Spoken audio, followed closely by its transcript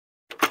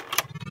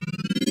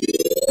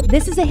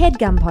This is a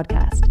HeadGum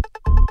podcast.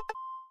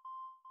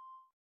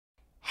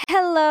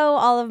 Hello,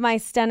 all of my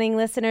stunning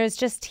listeners.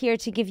 Just here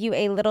to give you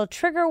a little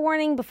trigger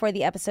warning before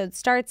the episode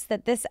starts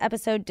that this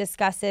episode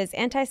discusses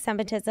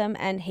anti-Semitism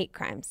and hate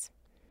crimes.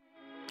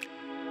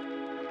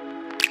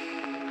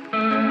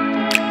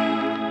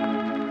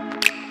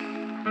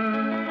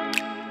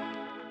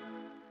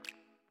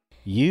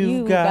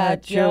 You've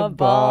got your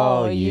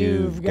ball,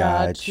 you've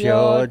got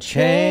your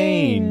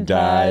chain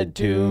tied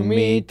to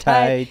me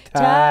tight,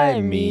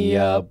 tie me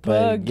up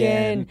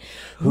again.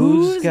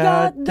 Who's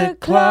got the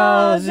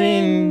claws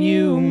in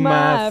you,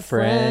 my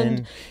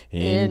friend?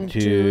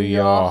 Into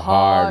your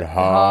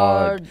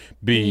heart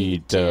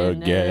beat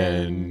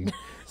again.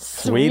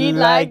 Sweet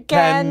like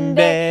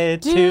candy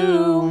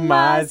to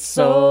my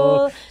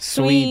soul,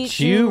 sweet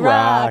you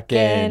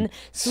rockin',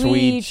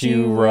 sweet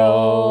you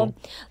roll.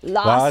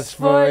 Lost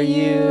for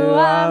you,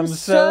 I'm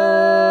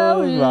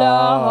so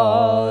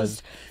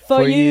lost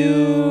for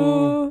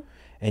you.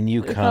 And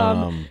you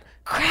come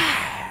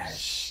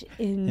crash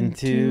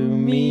into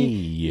me,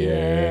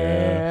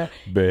 yeah,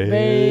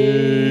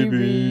 baby.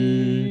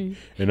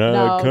 And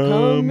I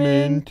come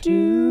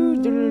into.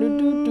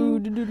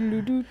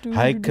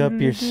 Hike up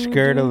your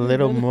skirt a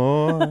little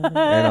more, and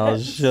I'll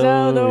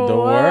show the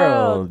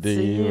world to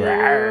you.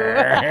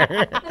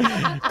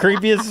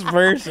 Creepiest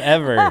verse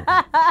ever.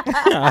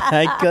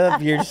 Hike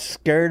up your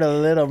skirt a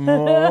little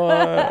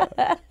more.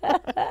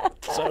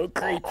 So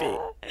creepy.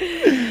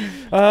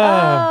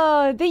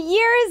 Oh, the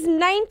year is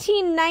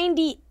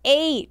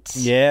 1998.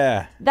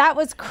 Yeah. That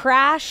was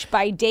Crash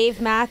by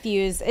Dave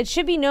Matthews. It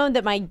should be known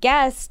that my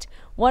guest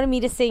wanted me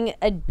to sing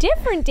a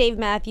different Dave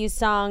Matthews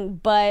song,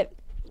 but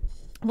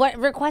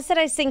requested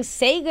I sing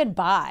Say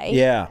Goodbye.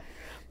 Yeah.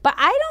 But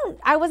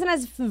I wasn't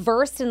as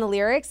versed in the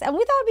lyrics, and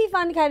we thought it'd be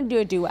fun to kind of do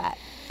a duet.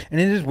 And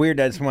it is weird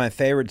that it's my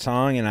favorite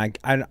song, and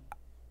I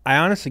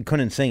honestly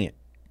couldn't sing it.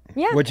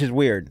 Yeah. Which is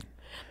weird.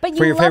 But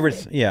for your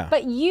favorites, yeah.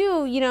 But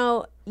you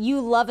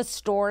love a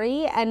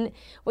story, and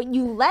what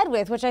you led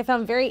with, which I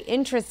found very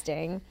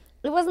interesting,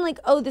 it wasn't like,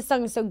 oh, this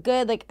song is so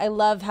good, like, I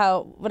love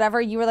how, whatever,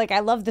 you were like, I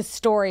love the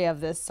story of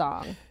this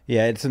song.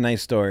 Yeah, it's a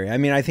nice story. I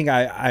mean, I think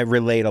I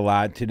relate a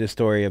lot to the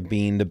story of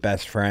being the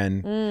best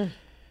friend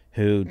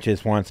who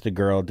just wants the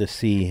girl to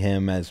see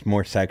him as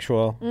more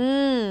sexual,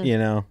 you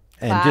know?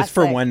 And Classic. just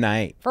for one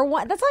night. For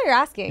one, that's all you're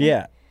asking.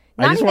 Yeah.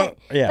 Not even,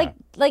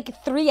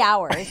 like 3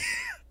 hours.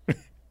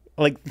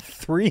 Like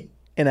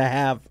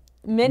 3.5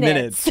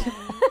 minutes.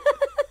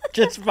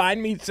 Just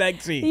find me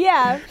sexy.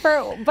 Yeah,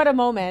 but a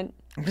moment.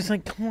 I'm just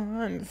like, come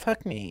on,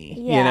 fuck me.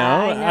 Yeah, you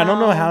know? I I don't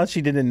know know. how she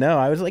didn't know.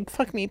 I was like,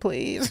 fuck me,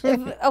 please.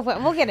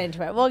 We'll get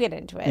into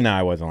it. No,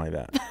 I wasn't like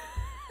that.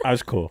 I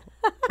was cool.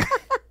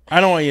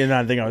 I don't want you to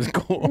not think I was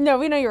cool. No,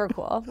 we know you were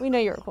cool.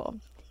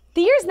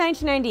 The year is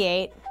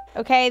 1998.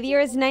 Okay, the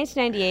year is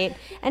 1998.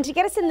 And to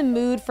get us in the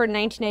mood for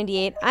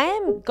 1998, I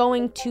am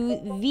going to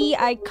the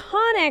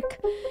iconic,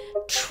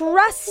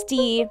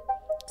 trusty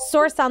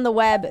source on the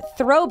web,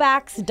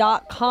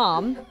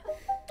 throwbacks.com.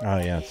 Oh,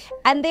 yes.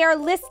 And they are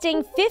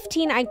listing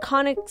 15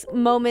 iconic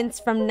moments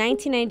from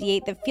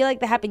 1998 that feel like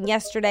they happened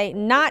yesterday,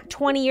 not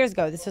 20 years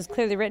ago. This was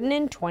clearly written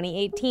in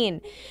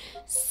 2018.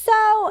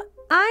 So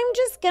I'm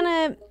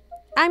gonna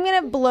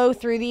blow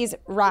through these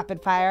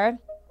rapid fire,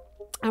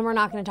 and we're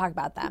not gonna talk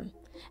about them.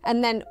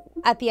 And then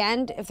at the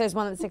end, if there's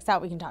one that sticks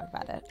out, we can talk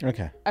about it.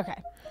 Okay.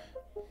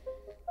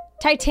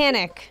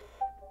 Titanic,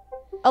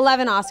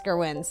 11 Oscar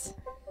wins.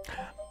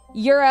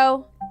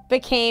 Euro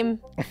became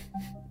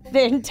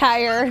the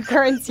entire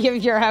currency of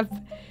Europe.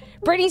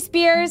 Britney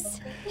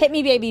Spears, Hit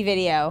Me Baby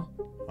video.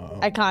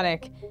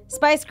 Iconic.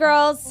 Spice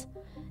Girls,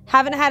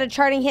 haven't had a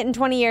charting hit in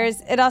 20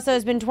 years. It also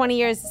has been 20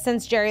 years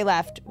since Jerry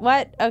left.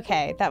 What?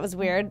 Okay, that was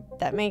weird.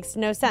 That makes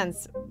no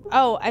sense.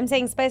 Oh, I'm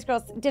saying Spice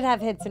Girls did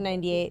have hits in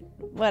 98.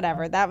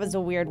 Whatever, that was a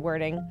weird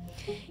wording.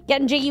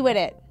 Getting Jiggy With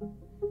It,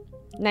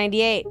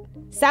 98.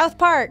 South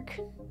Park,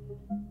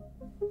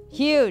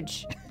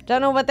 huge. Don't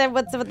know what's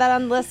that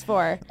on the list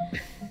for.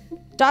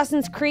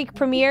 Dawson's Creek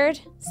premiered.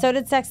 So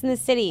did Sex and the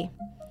City.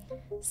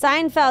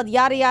 Seinfeld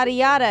yada yada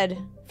yada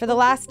for the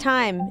last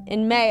time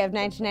in May of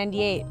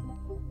 1998,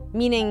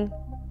 meaning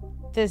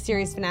the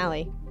series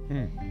finale.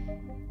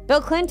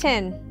 Bill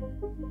Clinton,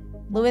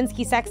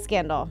 Lewinsky sex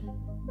scandal.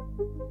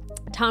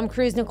 Tom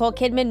Cruise, Nicole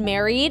Kidman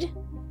married.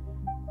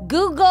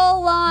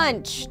 Google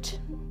launched.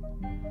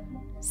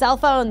 Cell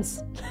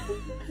phones.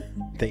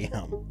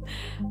 Damn.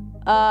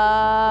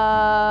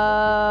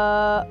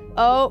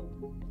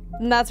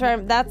 And that's where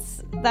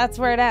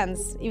it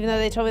ends. Even though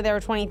they told me there were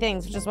 20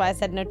 things, which is why I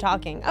said no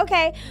talking.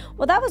 Okay,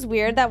 well that was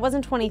weird. That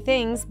wasn't 20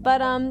 things,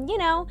 but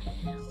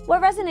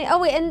what resonated? Oh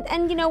wait, and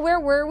where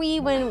were we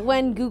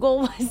when Google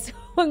was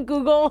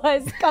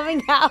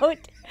coming out?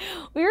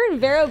 We were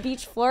in Vero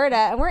Beach, Florida,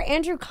 and we're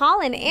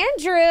Collin.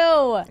 Andrew.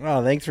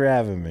 Oh, thanks for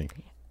having me.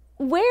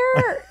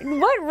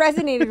 what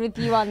resonated with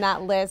you on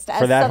that list as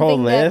For that whole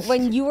something list? that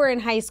when you were in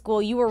high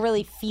school you were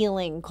really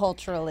feeling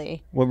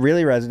culturally? What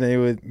really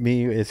resonated with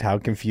me is how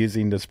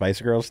confusing the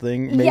Spice Girls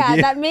thing made Yeah,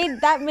 you.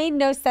 that made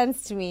no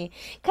sense to me.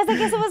 Because I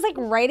guess it was like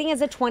writing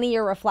as a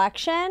 20-year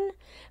reflection,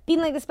 being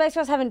like the Spice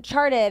Girls haven't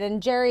charted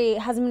and Jerry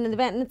hasn't been in the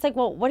band. And it's like,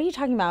 well, what are you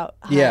talking about,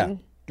 hun? Yeah,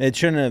 it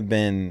shouldn't have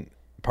been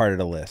part of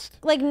the list.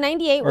 Like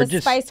 98 Or was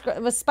just-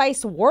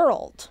 Spice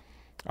World.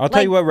 I'll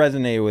tell you what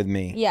resonated with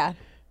me. Yeah.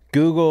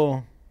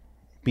 Google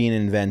being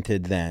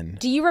invented then.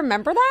 Do you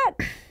remember that?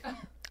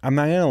 I'm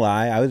not going to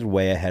lie. I was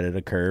way ahead of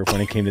the curve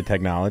when it came to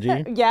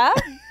technology. Yeah?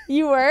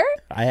 You were?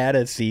 I had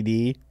a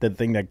CD, the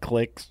thing that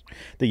clicks,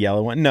 the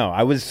yellow one. No,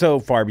 I was so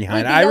far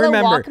behind. Like the I yellow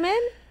remember.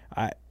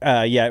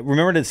 Walkman? Yeah,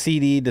 remember the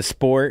CD, the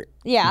Sport?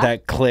 Yeah.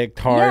 That clicked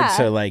hard. Yeah.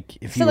 So like,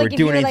 if you So, were like, if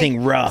doing you were, anything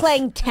like, rough,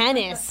 playing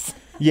tennis.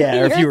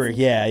 yeah, or if you were,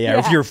 Yeah. or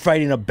if you were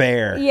fighting a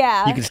bear,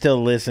 Yeah. you could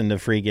still listen to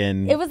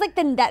freaking. It was like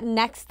that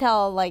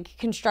Nextel like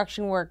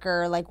construction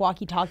worker like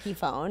walkie-talkie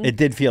phone. It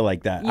did feel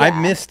like that. Yeah. I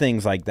miss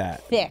things like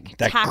that. Thick,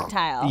 That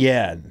tactile.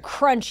 Yeah,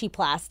 Crunchy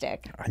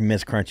plastic. I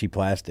miss crunchy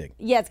plastic.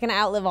 Yeah, it's gonna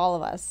outlive all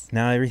of us.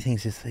 Now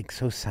everything's just like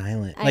so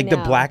silent. I Like the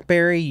know.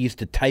 BlackBerry, you used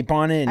to type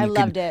on it, and I you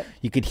loved could, it.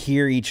 You could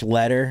hear each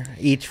letter,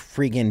 each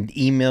freaking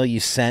email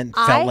you sent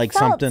felt I like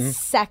felt something.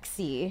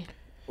 sexy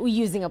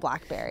using a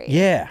BlackBerry.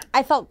 Yeah,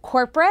 I felt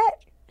corporate,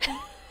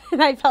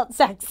 and I felt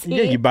sexy.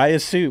 yeah. You buy a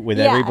suit with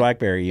every Yeah.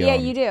 BlackBerry you Yeah,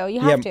 own. you do. You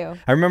have to.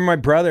 I remember my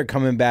brother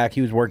coming back.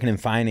 He was working in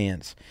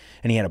finance,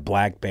 and he had a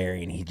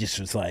BlackBerry, and he just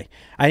was like,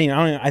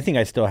 I think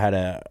I still had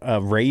a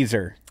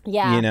Razor.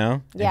 Yeah. You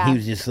know? Yeah. And he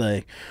was just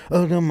like,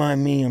 oh, don't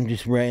mind me. I'm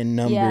just writing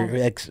number Yeah.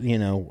 X, I don't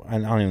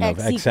even know if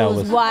X Excel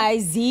equals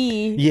was.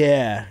 YZ.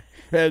 Yeah.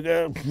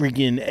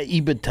 Freaking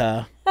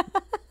EBITDA.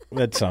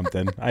 That's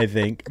something, I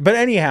think. But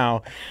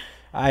anyhow,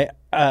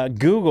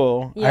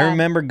 Google, I Yeah.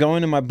 remember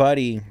going to my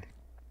buddy,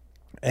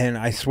 and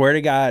I swear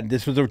to God,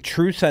 this was a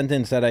true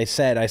sentence that I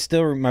said.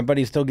 My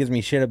buddy still gives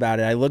me shit about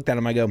it. I looked at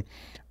him, I go,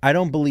 I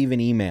don't believe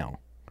in email.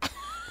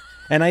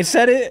 And I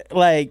said it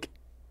like,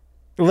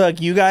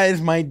 look, you guys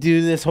might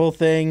do this whole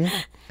thing.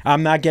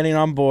 I'm not getting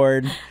on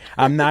board.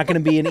 I'm not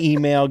going to be an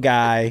email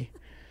guy.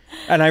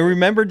 And I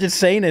remember just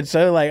saying it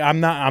so like, I'm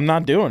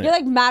not doing You're it.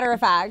 like matter of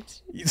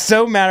fact.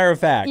 So matter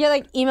of fact. You're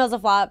like emails a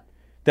flop.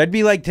 That'd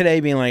be like today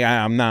being like,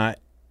 I'm not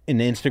in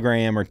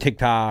Instagram or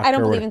TikTok. I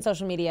don't or believe what- in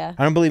social media.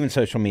 I don't believe in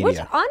social media. Which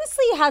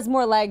honestly has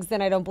more legs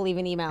than I don't believe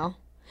in email.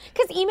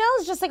 Because email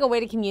is just like a way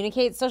to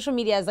communicate. Social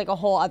media is like a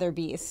whole other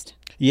beast.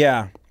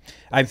 Yeah.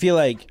 I feel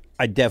like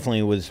I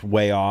definitely was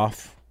way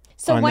off.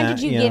 So on when that,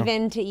 did you know? give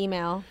in to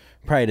email?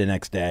 Probably the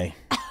next day.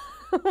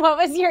 What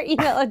was your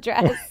email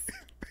address?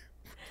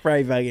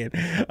 Probably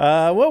fucking.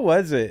 What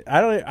was it?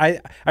 I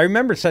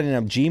remember setting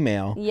up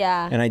Gmail.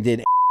 Yeah. And I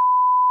did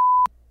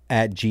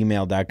at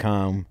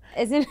gmail.com.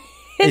 Isn't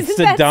It's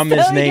the that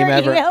dumbest still name your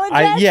ever. email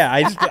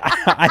address?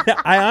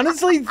 I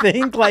honestly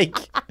think like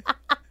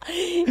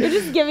You're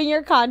just giving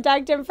your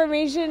contact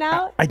information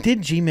out? I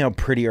did Gmail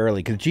pretty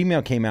early because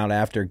Gmail came out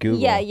after Google.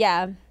 Yeah,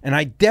 yeah. And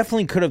I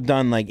definitely could have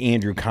done like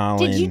Andrew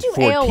Collin. Did you do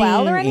 14,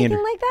 AOL or anything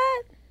Andrew- like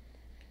that?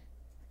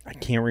 I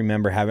can't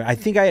remember having. I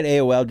think I had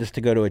AOL just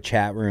to go to a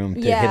chat room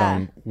to hit Yeah.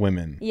 on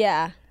women.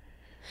 Yeah.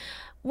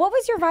 What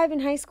was your vibe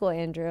in high school,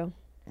 Andrew?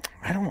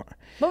 I don't.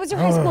 What was your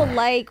high school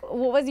like?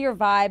 What was your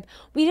vibe?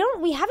 We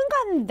haven't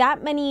gotten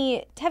that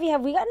many. Tevi,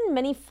 have we gotten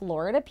many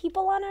Florida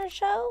people on our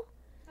show?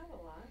 Not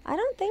a lot. I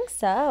don't think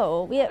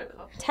so. We have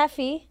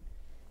Teffy,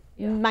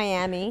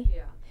 Miami.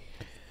 Yeah.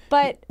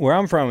 But Where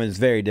I'm from is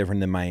very different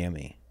than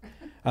Miami.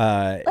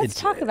 let's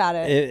talk about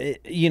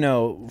it.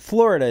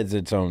 Florida is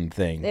its own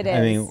thing. It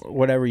I mean, is.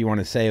 whatever you want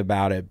to say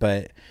about it,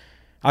 but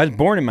I was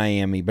born in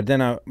Miami, but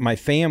then my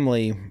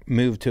family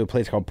moved to a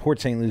place called Port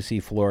St. Lucie,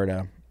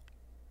 Florida.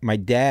 My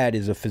dad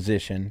is a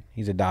physician.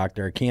 He's a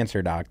doctor, a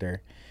cancer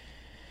doctor.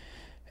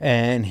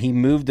 And he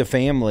moved the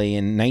family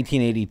in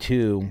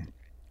 1982.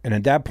 And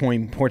at that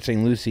point, Port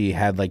St. Lucie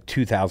had like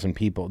 2,000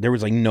 people. There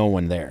was like no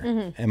one there.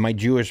 Mm-hmm. And my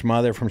Jewish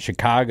mother from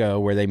Chicago,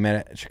 where they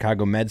met at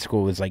Chicago Med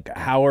School, was like,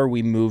 how are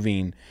we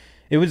moving?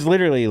 It was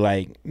literally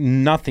like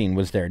nothing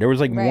was there. There was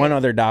like Right. one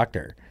other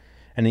doctor.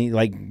 And he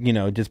like,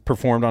 just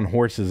performed on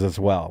horses as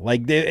well.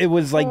 Like it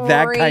was like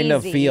that kind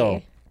of Crazy.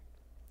 feel.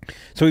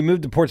 So we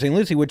moved to Port St.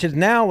 Lucie, which is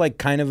now like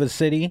kind of a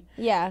city.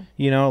 Yeah.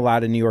 A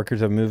lot of New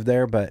Yorkers have moved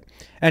there. But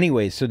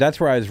anyway, so that's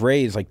where I was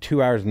raised, like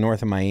 2 hours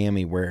north of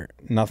Miami where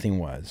nothing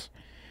was.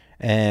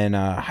 And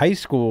high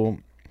school,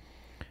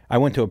 I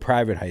went to a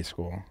private high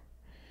school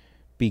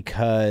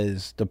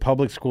because the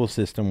public school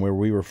system where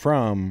we were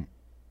from,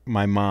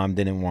 my mom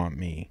didn't want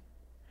me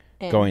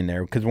going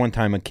there. Because one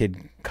time a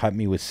kid cut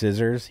me with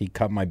scissors. He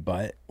cut my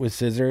butt with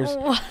scissors.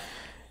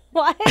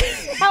 What?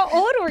 How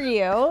old were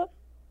you?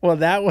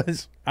 Well,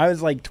 I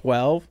was like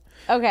 12.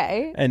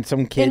 Okay. And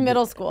some kid. In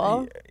middle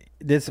school?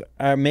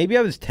 Maybe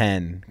I was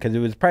 10 because it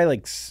was probably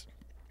like.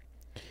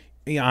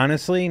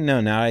 Honestly, no.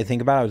 Now that I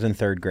think about it, I was in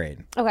third grade.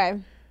 Okay.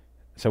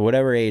 So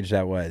whatever age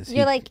that was.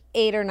 You're like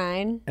 8 or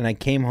 9. And I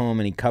came home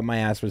and he cut my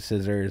ass with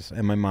scissors.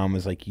 And my mom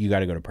was like, you got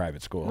to go to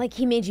private school. Like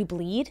he made you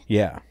bleed?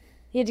 Yeah.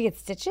 You had to get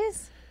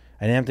stitches?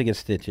 I didn't have to get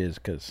stitches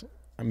because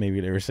maybe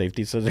they were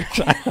safety scissors.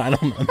 I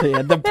don't know. They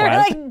had the They're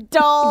plastic. like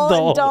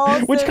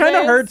dull Which kind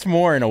of hurts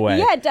more in a way.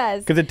 Yeah, it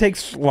does. Because it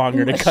takes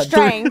longer to cut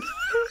Strength.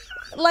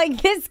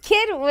 Like, this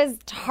kid was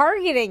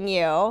targeting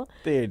you.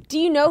 Dude. Do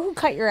you know who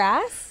cut your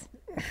ass?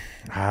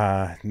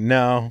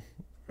 No.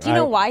 Do you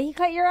know why he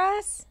cut your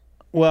ass?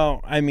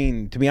 Well, I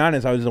mean, to be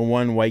honest, I was the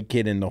one white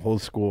kid in the whole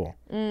school.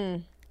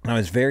 I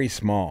was very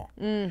small,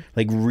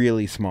 like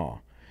really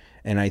small.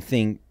 And I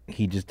think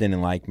he just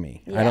didn't like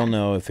me. Yeah. I don't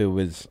know if it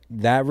was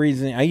that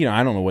reason. I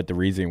don't know what the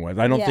reason was.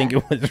 I don't think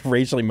it was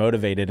racially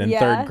motivated in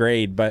third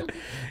grade, but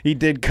he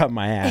did cut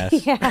my ass.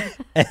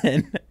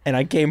 And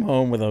I came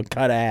home with a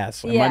cut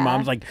ass. And my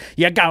mom's like,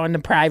 "You're going to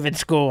private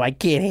school. I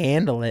can't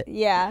handle it."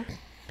 Yeah.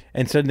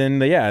 And so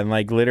then, and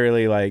like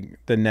literally like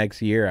the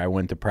next year I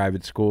went to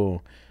private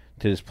school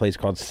to this place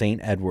called St.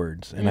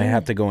 Edward's. And I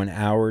have to go an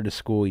hour to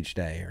school each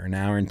day, or an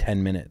hour and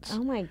 10 minutes.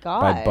 Oh, my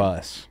God. By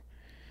bus.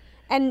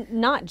 And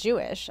not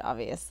Jewish,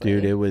 obviously.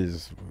 Dude,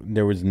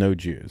 there was no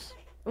Jews.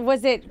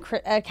 Was it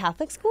a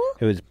Catholic school?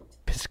 It was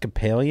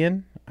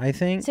Episcopalian, I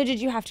think. So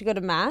did you have to go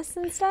to mass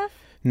and stuff?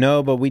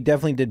 No, but we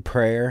definitely did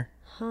prayer.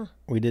 Huh.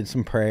 We did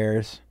some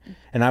prayers.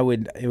 And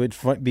it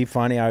would be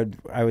funny. I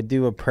would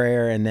do a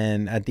prayer, and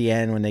then at the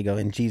end when they go,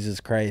 "In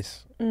Jesus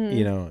Christ,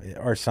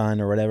 our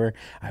son," or whatever,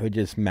 I would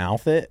just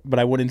mouth it, but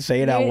I wouldn't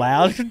say it out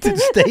loud to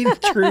stay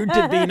true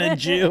to being a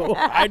Jew.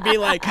 I'd be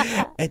like,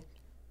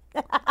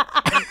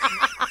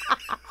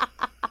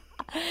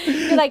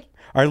 you're like,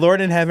 "Our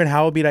Lord in heaven,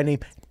 hallowed be thy name."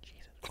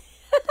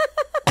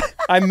 Jesus.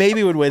 I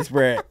maybe would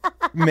whisper it.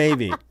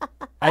 Maybe.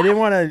 I didn't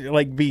want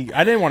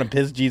to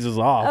piss Jesus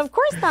off. Of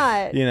course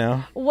not.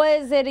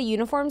 Was it a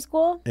uniform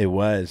school? It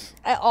was.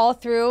 All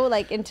through,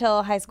 like,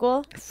 until high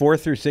school?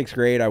 4th through 6th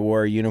grade, I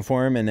wore a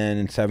uniform, and then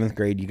in 7th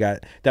grade,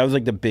 that was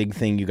like the big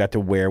thing. You got to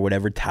wear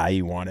whatever tie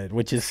you wanted,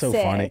 which is so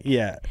funny.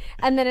 Yeah.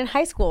 And then in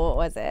high school, what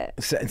was it?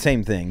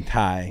 Same thing,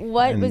 tie.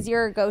 What was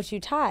your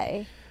go-to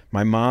tie?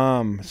 My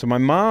mom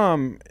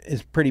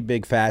is pretty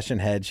big fashion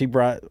head. She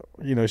brought,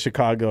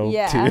 Chicago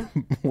to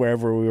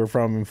wherever we were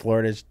from in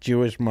Florida. She's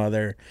Jewish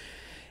mother.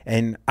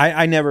 And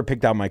I never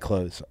picked out my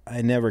clothes.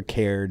 I never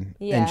cared.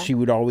 Yeah. And she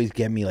would always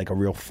get me like a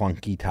real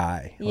funky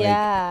tie.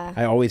 Yeah.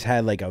 I always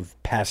had like a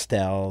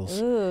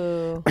pastels.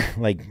 Ooh.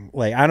 like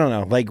I don't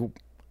know, like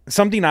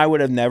something I would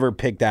have never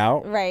picked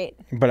out. Right.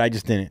 But I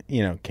just didn't,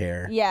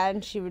 care. Yeah,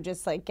 and she would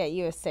just like get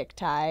you a sick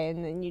tie,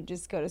 and then you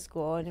just go to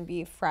school and it'd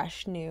be a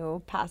fresh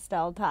new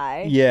pastel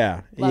tie.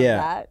 Yeah. Love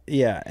that.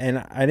 Yeah. And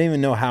I didn't even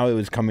know how it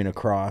was coming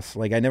across.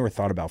 Like I never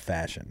thought about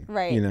fashion.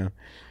 Right.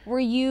 Were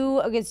you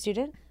a good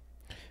student?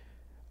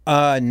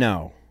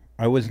 No,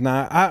 I was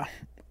not.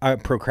 I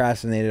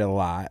procrastinated a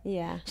lot.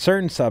 Yeah.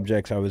 Certain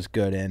subjects I was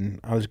good in.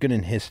 I was good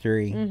in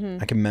history.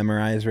 I can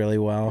memorize really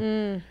well.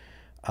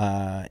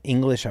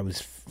 English, I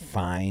was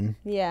fine.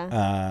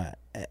 Yeah.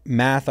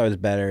 Math, I was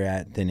better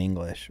at than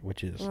English,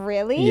 which is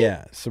really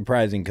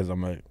surprising because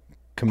I'm a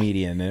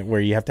comedian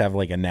where you have to have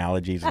like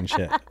analogies and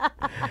shit.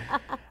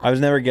 I was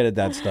never good at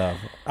that stuff.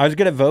 I was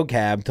good at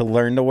vocab to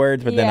learn the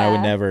words, but then I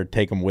would never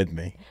take them with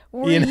me.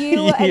 Were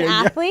you an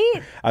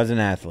athlete? I was an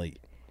athlete.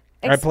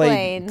 Explain. I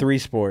played 3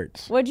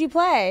 sports. What'd you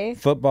play?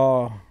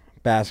 Football,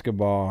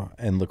 basketball,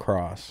 and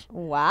lacrosse.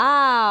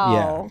 Wow.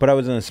 Yeah, but I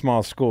was in a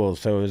small school,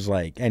 so it was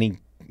like you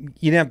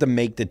didn't have to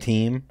make the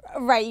team.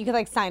 Right, you could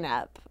like sign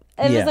up.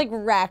 It was like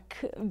rec,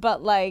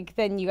 but like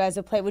then you guys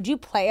would play. Would you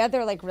play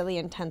other like really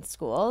intense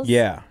schools?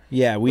 Yeah.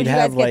 We'd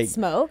have you guys get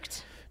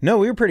smoked? No,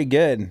 we were pretty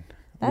good.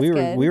 That's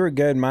good. We were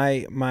good.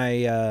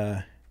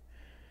 My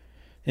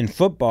in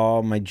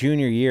football, my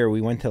junior year, we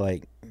went to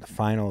like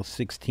final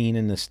 16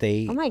 in the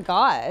state. Oh my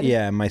God.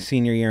 Yeah, my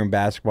senior year in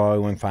basketball, we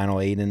went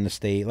final 8 in the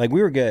state. Like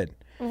we were good.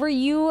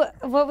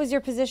 What was your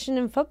position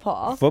in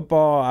football?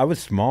 Football, I was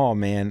small,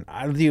 man.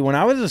 When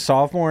I was a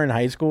sophomore in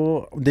high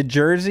school, the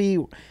jersey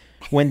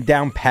went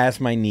down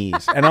past my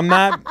knees, and I'm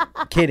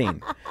not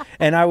kidding.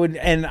 And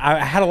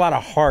I had a lot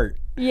of heart.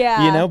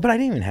 Yeah. But I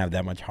didn't even have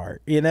that much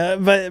heart,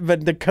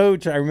 But the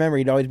coach, I remember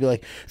he'd always be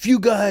like, "If you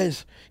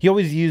guys," he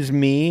always used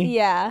me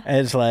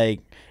as like,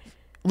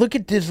 "Look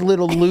at this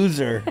little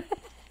loser."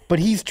 But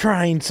he's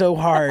trying so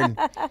hard.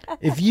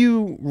 If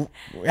you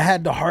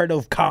had the heart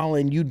of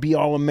Collin, you'd be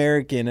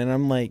All-American. And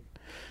I'm like,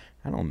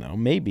 I don't know,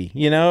 maybe,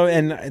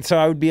 And so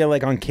I would be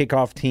like on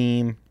kickoff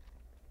team,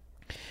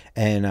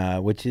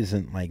 and which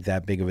isn't like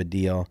that big of a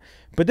deal.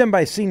 But then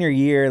by senior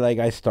year, like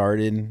I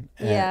started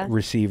at wide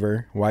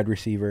receiver.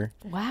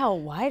 Wow,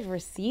 wide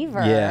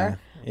receiver. Yeah.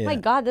 My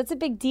God, that's a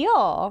big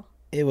deal.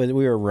 We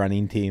were a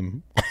running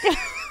team.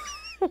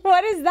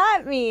 What does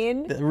that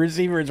mean? The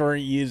receivers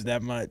weren't used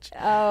that much.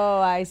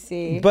 Oh, I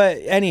see. But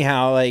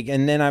anyhow,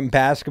 and then I'm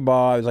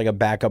basketball, I was like a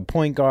backup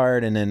point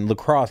guard, and then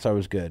lacrosse, I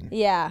was good.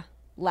 Yeah.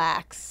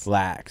 Lax.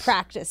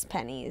 Practice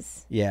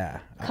pennies. Yeah.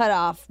 Cut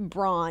off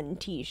Braun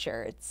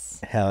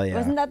t-shirts. Hell yeah.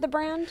 Wasn't that the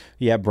brand?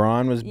 Yeah,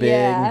 Braun was big.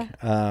 Yeah.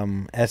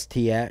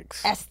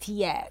 STX.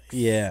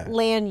 Yeah.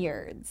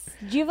 Lanyards.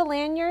 Do you have a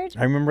lanyard?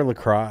 I remember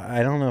lacrosse.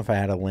 I don't know if I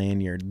had a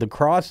lanyard.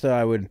 Lacrosse, though,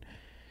 I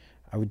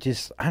would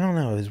just, I don't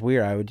know, it was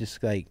weird. I would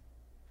just like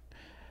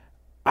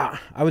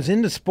I was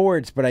into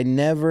sports, but I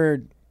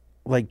never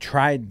like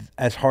tried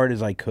as hard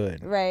as I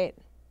could Right.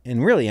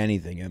 in really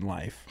anything in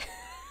life.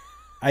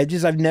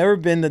 I've never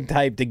been the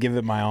type to give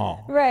it my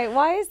all. Right.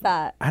 Why is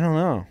that? I don't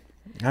know.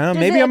 Does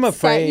Maybe it I'm upset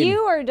afraid.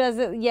 you, or does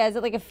it? Yeah. Is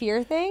it like a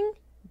fear thing?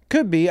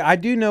 Could be. I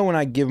do know when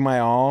I give my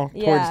all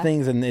towards Yeah.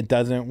 things and it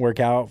doesn't work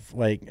out,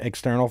 like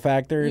external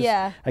factors.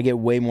 Yeah. I get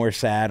way more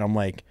sad. I'm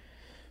like,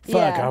 fuck.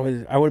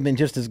 Yeah. I would have been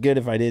just as good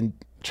if I didn't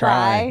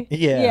try.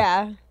 Yeah.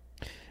 Yeah.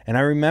 And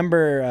I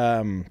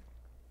remember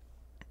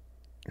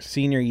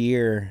senior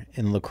year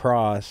in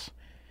lacrosse.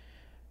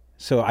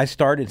 So I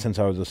started since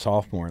I was a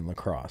sophomore in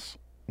lacrosse,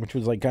 which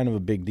was like kind of a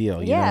big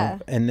deal, you Yeah.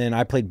 know? And then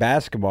I played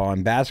basketball,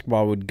 and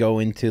basketball would go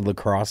into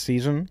lacrosse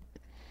season.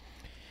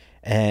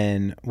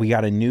 And we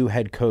got a new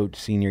head coach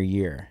senior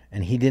year,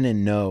 and he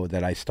didn't know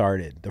that I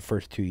started the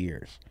first 2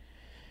 years.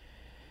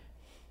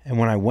 And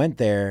when I went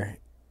there,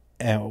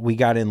 we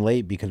got in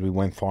late because we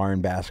went far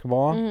in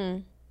basketball. Mm-hmm.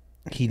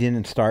 He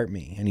didn't start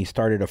me, and he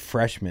started a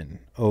freshman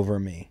over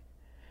me.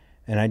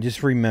 And I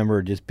just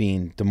remember just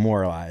being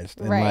demoralized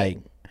and Right. like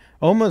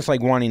almost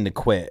like wanting to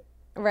quit.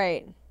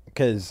 Right.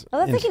 Because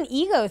Well, that's like an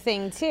ego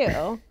thing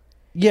too.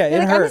 yeah, You're it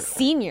like, I'm a hurt.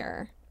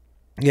 senior.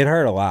 It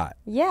hurt a lot.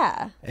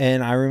 Yeah.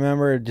 And I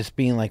remember just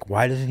being like,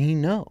 why doesn't he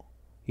know?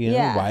 You know,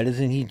 Yeah. why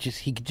doesn't he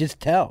could just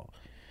tell.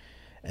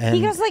 And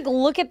He just like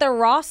look at the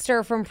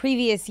roster from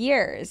previous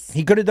years.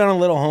 he could have done a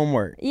little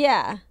homework.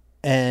 Yeah.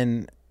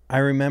 And I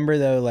remember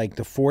though, like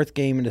the fourth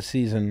game of the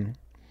season,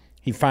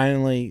 he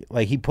finally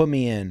he put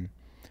me in,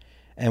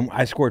 and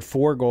I scored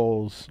 4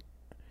 goals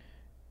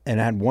and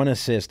had 1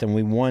 assist, and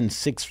we won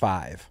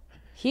 6-5.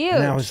 Huge.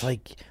 And I was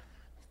like,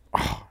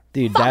 oh,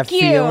 dude, Fuck that you.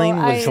 feeling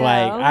I was know.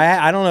 like,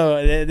 I don't know.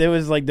 It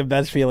was like the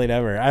best feeling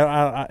ever.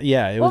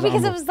 Yeah, it well, was.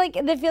 because it was like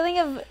the feeling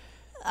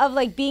of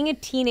like being a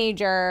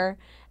teenager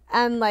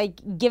and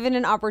like given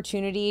an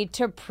opportunity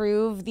to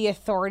prove the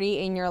authority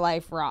in your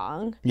life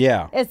wrong.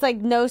 Yeah. It's like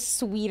no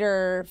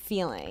sweeter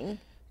feeling.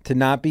 To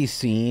not be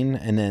seen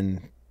and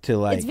then to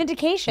like. It's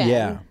vindication.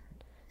 Yeah.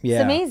 Yeah.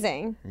 It's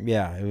amazing.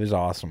 Yeah, it was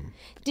awesome.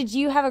 Did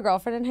you have a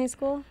girlfriend in high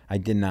school? I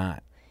did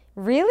not.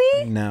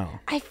 Really? No.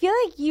 I feel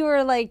like you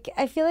were like,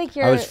 I feel like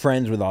you're. I was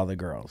friends with all the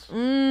girls.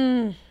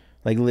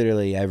 Like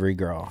literally every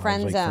girl.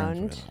 Friend I was, like, friends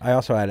zoned. with. I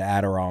also had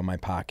Adderall in my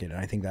pocket, and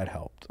I think that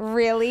helped.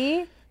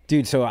 Really?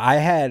 Dude, so I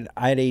had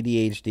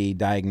ADHD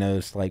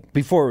diagnosed like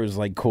before it was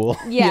like cool.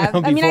 Yeah.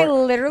 You know, I mean, I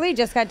before- literally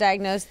just got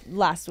diagnosed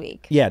last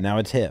week. Yeah, now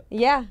it's hip.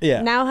 Yeah.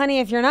 Yeah. Now, honey,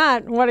 if you're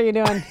not, what are you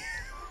doing?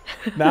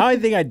 Now I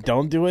think I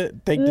don't do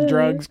it, take the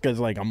drugs, because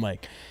like I'm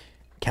like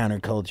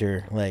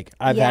counterculture. Like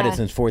I've had Yeah. it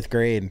since 4th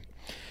grade.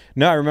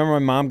 No, I remember my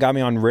mom got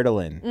me on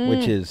Ritalin,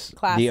 which is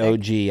classic. the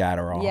OG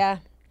Adderall. Yeah.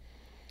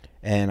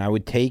 And I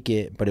would take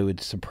it, but it would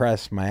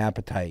suppress my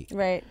appetite.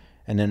 Right.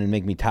 And then it'd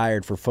make me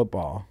tired for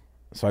football.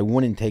 So I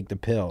wouldn't take the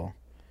pill.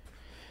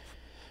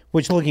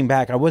 Which, looking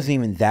back, I wasn't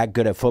even that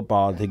good at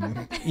football.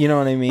 You know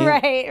what I mean?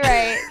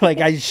 Right. Like,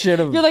 I should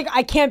have. You're like,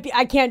 I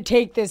can't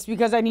take this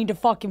because I need to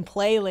fucking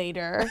play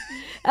later.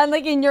 And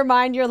like in your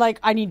mind, you're like,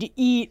 I need to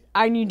eat.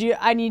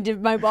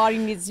 My body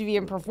needs to be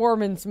in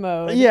performance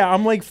mode. Yeah,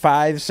 I'm like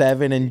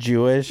 5'7" and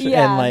Jewish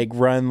Yeah. and like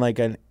run like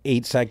an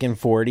 8-second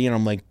 40. And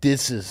I'm like,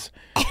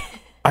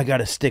 I got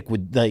to stick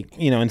with like,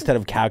 instead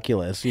of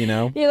calculus,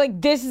 You're like,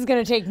 this is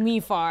going to take me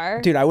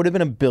far. Dude, I would have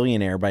been a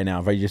billionaire by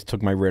now if I just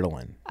took my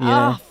Ritalin. You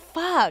know? Oh,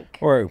 fuck.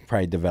 Or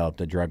probably developed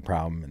a drug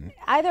problem. And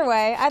Either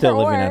way. Still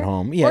living at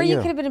home. Yeah, or you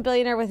know. could have been a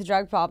billionaire with a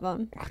drug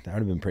problem. That would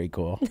have been pretty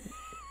cool.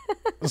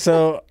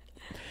 So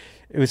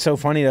it was so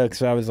funny though,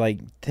 because I was like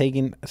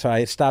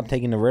I stopped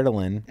taking the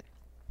Ritalin,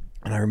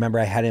 and I remember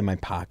I had it in my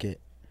pocket,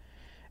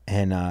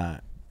 and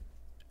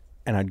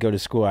I'd go to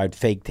school. I'd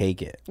fake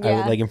take it. I Yeah.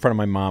 would, like in front of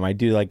my mom. I'd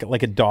do like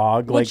a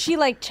dog. Would Like she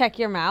like check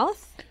your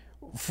mouth?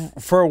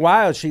 for a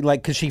while, she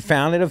like because she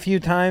found it a few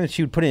times.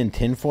 She would put it in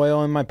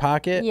tinfoil in my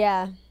pocket.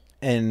 Yeah.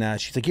 And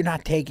she's like, "You're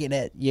not taking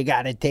it. You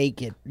gotta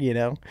take it."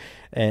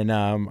 And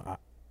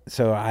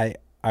so I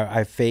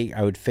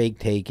would fake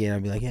take it.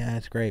 I'd be like, "Yeah,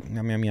 it's great.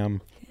 Yum yum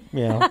yum."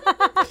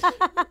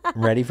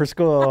 Ready for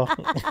school,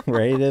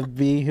 ready to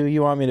be who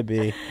you want me to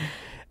be.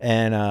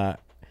 And I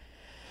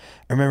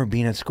remember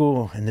being at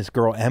school, and this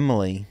girl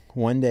Emily.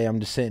 One day, I'm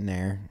just sitting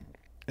there,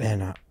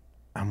 and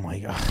I'm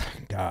like, "Oh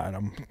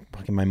God,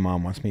 my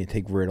mom wants me to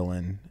take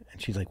Ritalin," and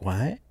she's like,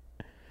 "What?"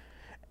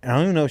 And I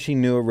don't even know if she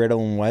knew what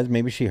Ritalin was.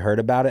 Maybe she heard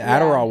about it.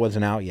 Yeah. Adderall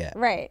wasn't out yet.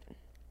 Right.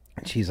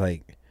 And she's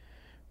like,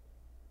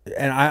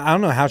 and I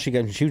don't know how she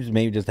was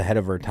maybe just ahead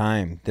of her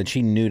time, that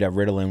she knew that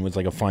Ritalin was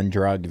like a fun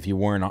drug if you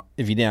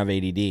didn't have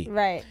ADD.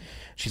 Right.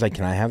 She's like,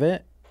 "Can I have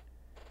it?"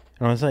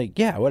 And I was like,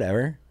 "Yeah,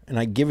 whatever." And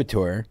I give it to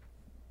her.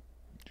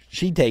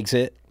 She takes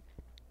it,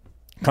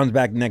 comes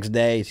back the next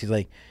day. She's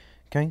like,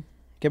 "Okay,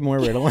 get more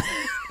Ritalin."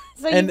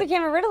 So you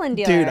became a Ritalin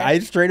dealer. Dude, I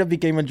straight up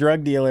became a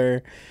drug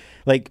dealer.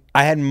 Like,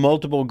 I had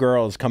multiple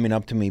girls coming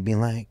up to me being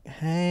like,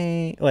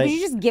 "Hey." Like, Would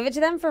you just give it to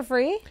them for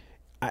free?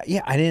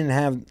 I didn't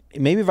have,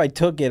 maybe if I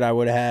took it, I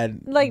would have had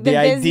Like the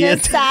idea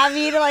business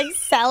savvy to like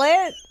sell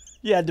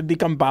it? to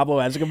become Pablo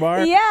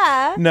Escobar.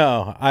 Yeah.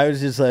 No, I was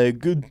just like,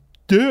 "Good,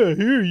 duh,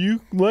 here,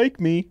 you like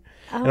me.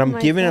 Oh, and I'm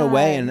my giving it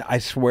away. God. And I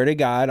swear to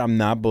God, I'm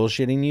not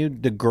bullshitting you.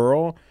 The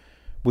girl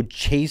would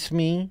chase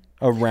me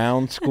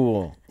around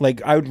school.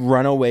 Like, I would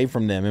run away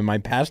from them in my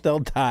pastel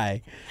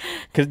tie.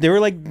 Because they were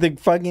like the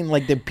fucking,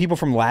 like the people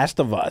from Last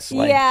of Us.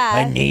 Like, Yeah.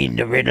 I need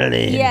the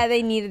Ritalin. Yeah,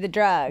 they needed the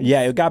drugs.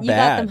 Yeah, it got you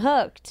bad. You got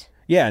them hooked.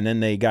 Yeah, and then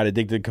they got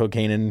addicted to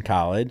cocaine in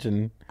college,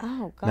 and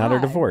Oh, God. now they're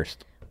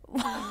divorced.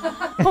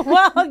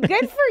 Well,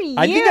 good for you.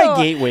 I think I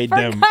gatewayed for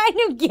them. kind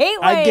of gatewaying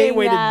I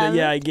gatewayed them.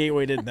 Yeah, I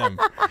gatewayed them.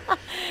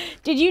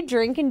 Did you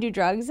drink and do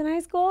drugs in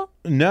high school?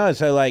 No,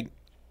 so like,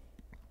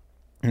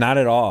 not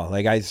at all.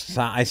 Like I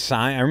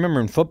signed. I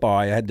remember in football,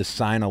 I had to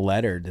sign a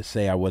letter to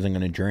say I wasn't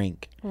going to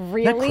drink.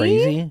 Really? Isn't that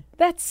crazy?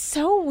 That's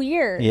so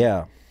weird.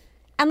 Yeah.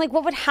 And like,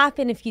 what would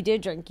happen if you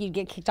did drink? You'd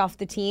get kicked off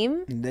the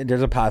team?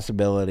 There's a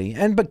possibility.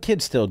 But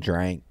kids still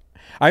drank.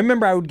 I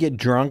remember I would get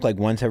drunk like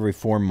once every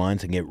 4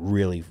 months and get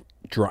really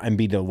drunk and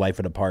be the life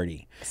of the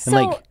party. So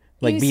and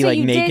like be like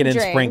you naked did and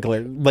drink.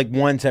 sprinkler. Like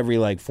once every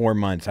like 4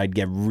 months, I'd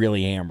get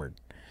really hammered.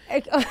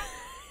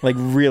 Like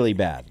really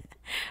bad.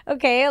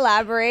 Okay,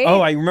 elaborate.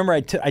 Oh, I remember I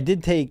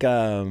did take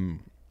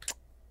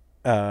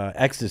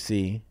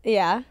ecstasy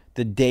Yeah.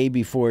 the day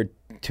before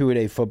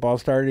two-a-day football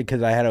started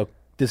because I had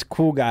this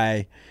cool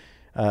guy,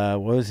 what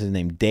was his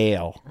name?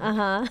 Dale.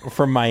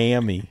 From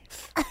Miami.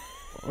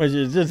 Which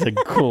is just a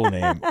cool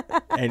name.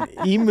 And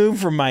he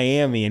moved from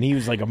Miami, and he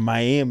was like a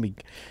Miami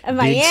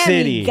big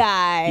city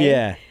guy.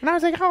 Yeah. And I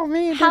was like, oh,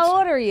 man. How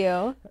old are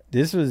you?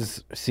 This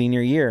was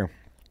senior year.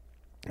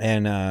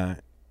 And I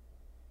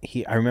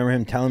remember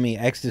him telling me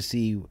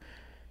ecstasy,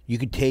 you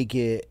could take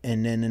it,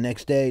 and then the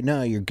next day,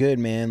 no, you're good,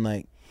 man.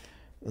 Like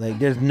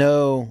there's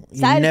no...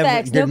 Side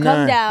effects, no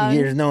come down.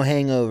 There's no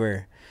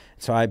hangover.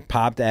 So I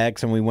popped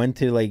X, and we went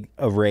to like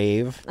a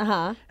rave.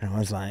 Uh-huh. And I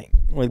was like,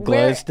 with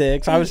glow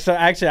sticks. I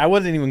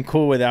wasn't even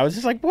cool with it. I was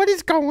just like, what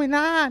is going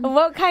on?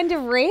 What kind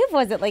of rave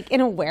was it? Like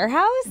in a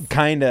warehouse?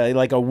 Kind of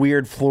like a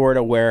weird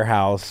Florida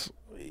warehouse.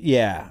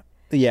 Yeah.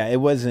 Yeah, it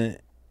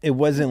wasn't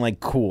like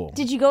cool.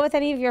 Did you go with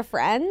any of your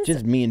friends?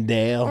 Just me and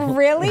Dale.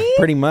 Really?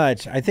 Pretty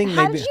much. I think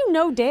How maybe... did you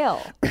know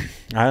Dale?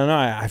 I don't know.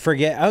 I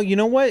forget. Oh, you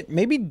know what?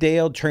 Maybe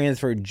Dale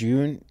transferred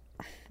June.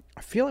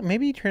 I feel like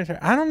maybe he transferred.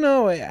 I don't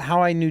know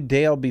how I knew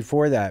Dale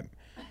before that.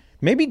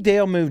 Maybe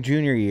Dale moved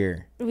junior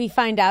year. We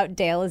find out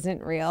Dale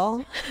isn't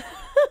real.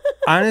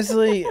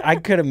 Honestly, I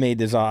could have made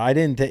this all. I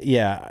didn't.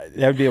 Yeah,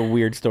 that would be a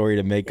weird story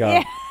to make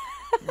up.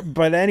 Yeah.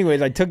 But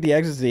anyways, I took the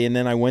ecstasy and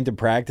then I went to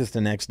practice the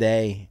next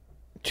day,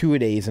 2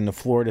 days in the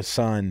Florida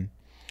sun,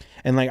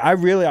 and like I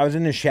was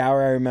in the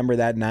shower. I remember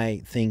that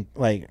night, I'm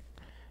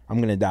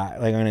gonna die.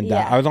 Like I'm gonna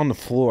die. I was on the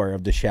floor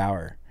of the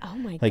shower. Oh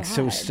my god! Like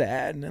so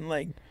sad and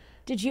like.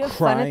 Did you have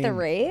crying. fun at the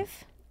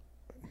rave?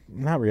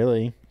 Not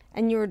really.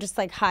 And you were just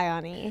like high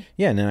on E?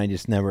 Yeah, and then I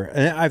just never...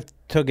 And I've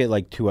took it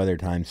like 2 other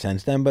times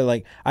since then. But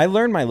like, I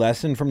learned my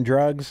lesson from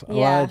drugs a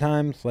lot of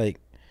times. Like,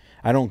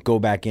 I don't go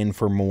back in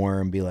for more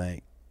and be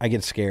like... I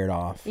get scared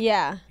off.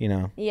 Yeah. You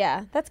know?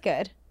 Yeah, that's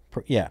good.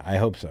 Yeah, I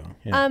hope so.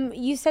 Yeah.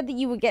 You said that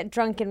you would get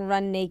drunk and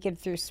run naked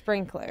through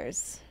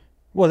sprinklers.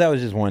 Well, that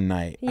was just one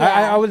night.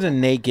 Yeah. I wasn't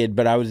naked,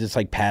 but I was just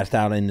like passed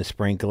out in the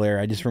sprinkler.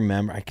 I just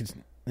remember... I could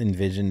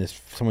envision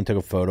this... Someone took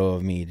a photo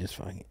of me just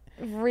fucking...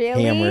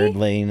 Really? Hammered,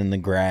 laying in the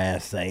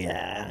grass. Like,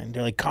 and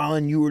they're like,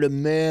 Collin, you were the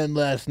man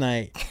last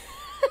night.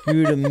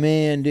 You were the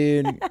man,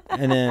 dude.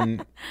 And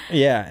then,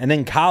 yeah. And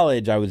then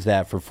college, I was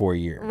that for 4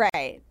 years.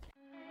 Right.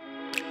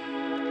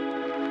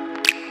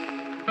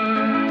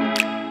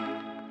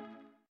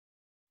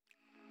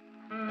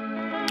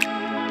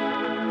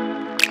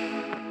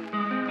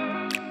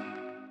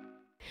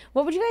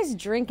 What would you guys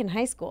drink in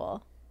high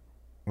school?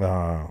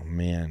 Oh,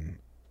 man.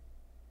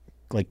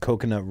 Like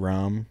coconut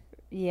rum.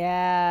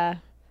 Yeah.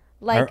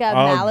 Like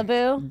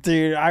Malibu?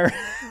 Dude,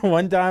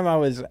 one time I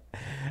was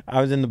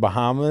in the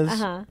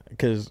Bahamas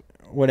because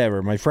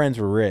whatever, my friends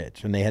were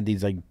rich and they had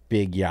these like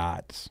big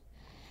yachts.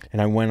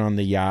 And I went on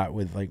the yacht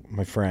with like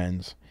my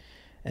friends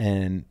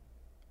and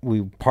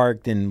we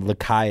parked in La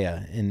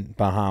Caya in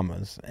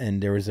Bahamas and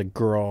there was a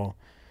girl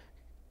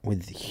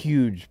with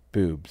huge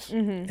boobs.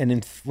 Mm-hmm.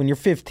 And when you're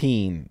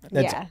 15,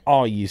 that's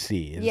all you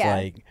see. It's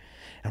like,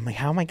 I'm like,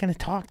 how am I going to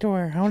talk to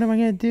her? What am I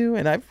going to do?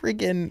 And I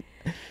freaking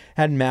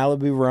had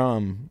Malibu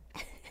rum.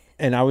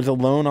 And I was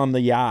alone on the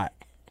yacht.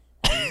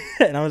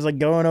 And I was like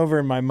going over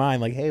in my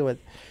mind, like, hey, what,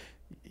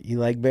 you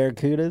like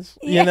barracudas?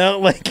 You know,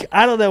 like,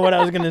 I don't know what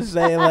I was going to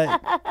say. Like,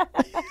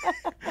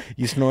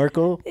 you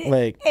snorkel?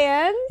 Like,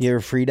 and? You ever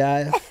free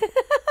dive?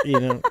 You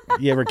know,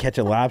 you ever catch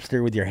a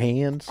lobster with your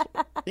hands?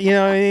 You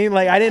know what I mean?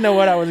 Like, I didn't know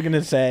what I was going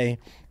to say.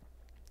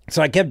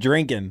 So I kept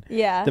drinking the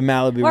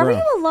Malibu rum. Why were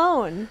you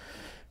alone?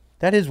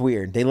 That is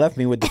weird. They left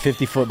me with the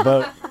 50-foot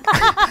boat.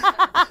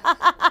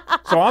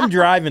 So I'm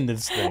driving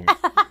this thing.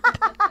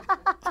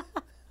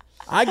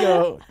 I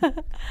go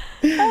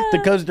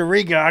to Costa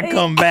Rica. I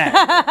come back.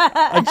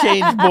 A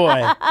changed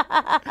boy.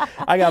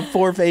 I got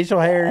 4 facial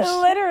hairs.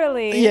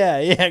 Literally.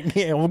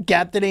 Yeah. Well,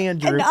 Captain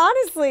Andrew. And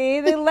honestly,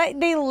 they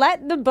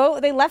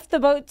left the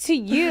boat to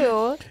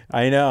you.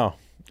 I know.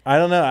 I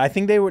don't know. I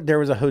think there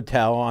was a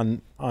hotel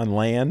on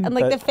land. And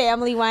like the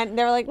family went, and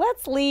they were like,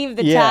 let's leave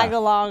the Yeah. tag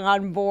along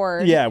on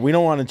board. Yeah, we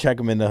don't want to check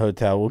them in the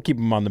hotel. We'll keep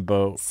them on the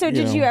boat. So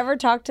did you ever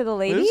talk to the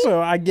lady?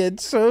 So I get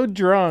so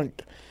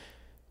drunk.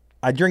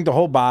 I drink the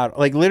whole bottle,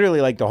 like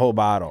literally like the whole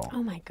bottle.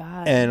 Oh my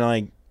God. And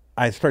like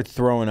I start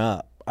throwing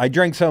up. I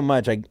drank so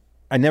much I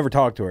never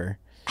talked to her.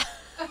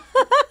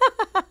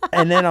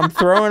 And then I'm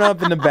throwing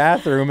up in the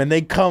bathroom and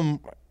they come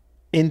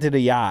into the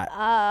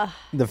yacht,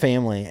 the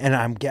family, and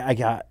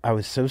I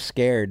was so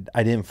scared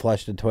I didn't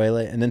flush the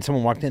toilet. And then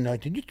someone walked in and they're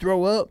like, did you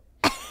throw up?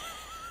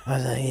 I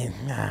was like,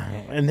 nah.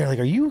 And they're like,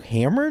 are you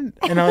hammered?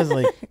 And I was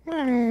like,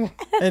 and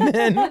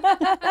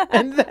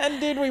then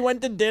dude, we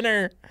went to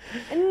dinner.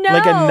 No.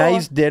 Like a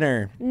nice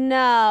dinner.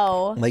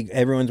 No. Like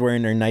everyone's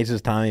wearing their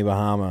nicest Tommy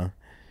Bahama.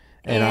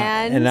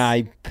 And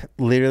I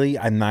literally,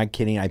 I'm not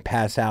kidding, I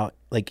pass out,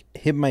 like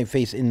hit my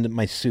face into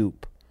my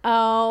soup.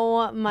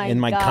 Oh my in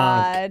my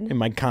God. In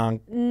my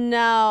conch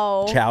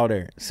No.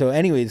 chowder. So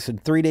anyways, so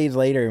 3 days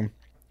later,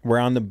 we're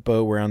on the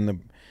boat, we're on the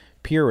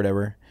pier or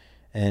whatever,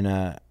 and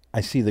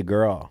I see the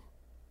girl.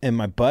 And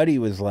my buddy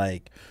was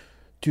like,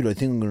 dude, I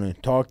think I'm going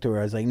to talk to her.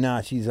 I was like,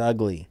 nah, she's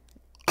ugly.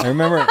 I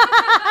remember.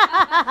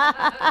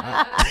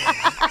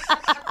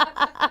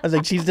 I was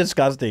like, she's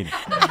disgusting.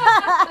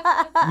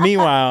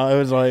 Meanwhile, it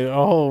was like,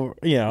 oh,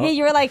 Yeah,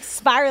 you were like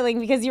spiraling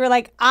because you were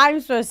like,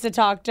 I'm supposed to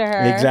talk to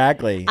her.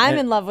 Exactly. I'm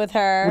in love with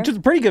her. Which is a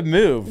pretty good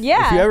move.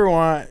 Yeah. If you ever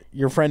want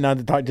your friend not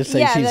to talk, just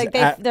say she's like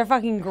they're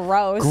fucking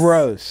gross.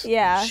 gross.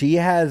 Yeah. She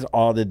has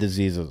all the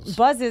diseases.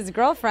 Buzz's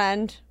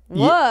girlfriend.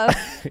 Woof.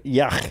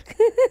 Yuck.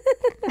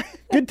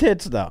 Good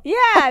tits, though.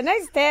 Yeah,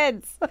 nice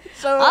tits.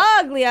 So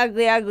ugly,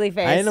 ugly, ugly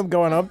face. I end up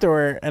going up to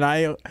her, and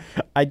I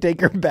take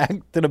her back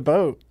to the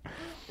boat,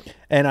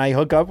 and I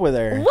hook up with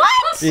her.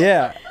 What?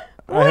 Yeah.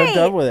 I hooked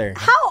up with her.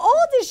 How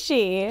old is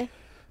she?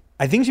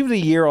 I think she was a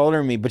year older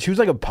than me, but she was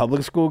like a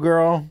public school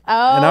girl.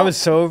 Oh. And I was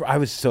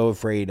so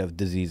afraid of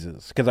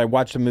diseases because I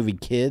watched the movie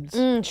Kids.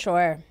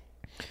 Sure.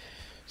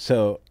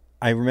 So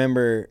I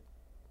remember,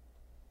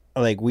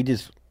 like,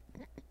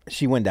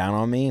 she went down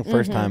on me.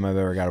 First time I've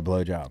ever got a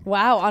blowjob.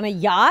 Wow, on a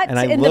yacht And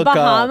I in look the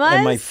Bahamas? up,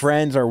 and my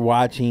friends are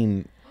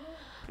watching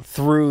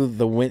through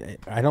the window.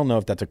 I don't know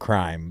if that's a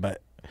crime,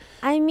 but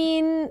I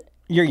mean,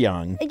 you're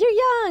young.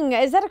 you're young.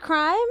 Is that a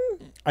crime?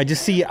 I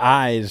just see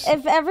eyes.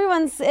 If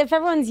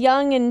everyone's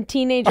young and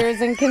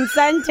teenagers and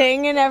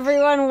consenting, and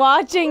everyone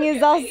watching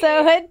is also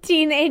a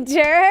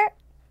teenager,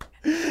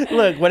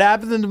 Look, what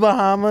happens in the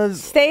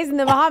Bahamas stays in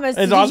the Bahamas.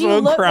 There's Did also you a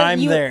look, crime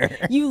like,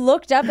 there. You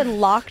looked up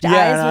and locked eyes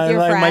Yeah, with your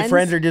like, friends. my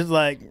friends are just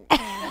like,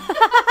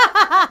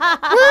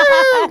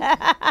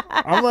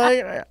 I'm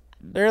like,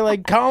 they're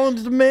like,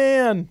 Collin's the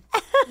man.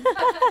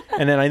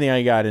 And then I think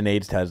I got an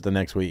AIDS test the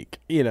next week,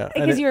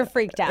 because you were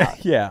freaked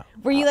out. Yeah.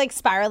 Were you like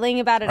spiraling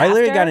about it? I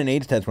literally after? got an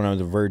AIDS test when I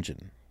was a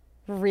virgin.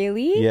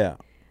 Really? Yeah.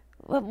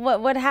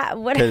 What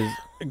happened?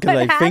 Because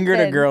I fingered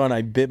a girl and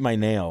I bit my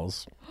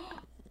nails.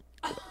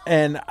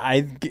 And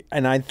I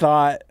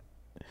thought,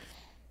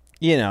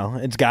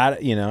 it's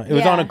got, it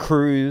was on a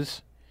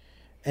cruise.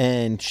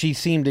 And she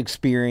seemed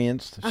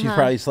experienced. She's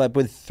probably slept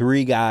with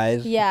 3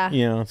 guys. Yeah.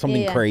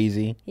 Something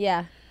crazy.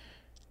 Yeah.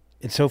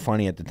 It's so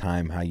funny at the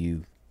time how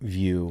you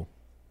view,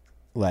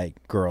 like,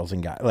 girls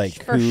and guys.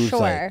 Like, For who's sure.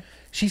 like,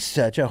 she's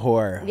such a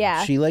whore.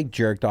 Yeah. She, like,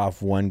 jerked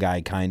off one guy,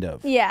 kind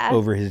of. Yeah.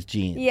 Over his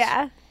jeans.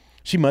 Yeah.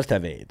 She must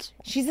have AIDS.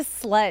 She's a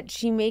slut.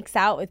 She makes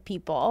out with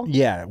people.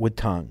 Yeah, with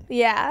tongue.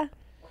 Yeah.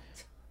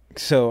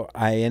 So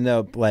I end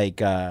up, like,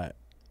 the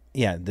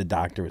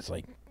doctor was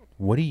like,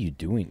 what are you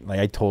doing? Like,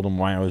 I told him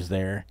why I was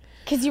there.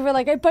 Because you were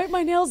like, I bite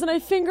my nails and I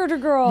fingered a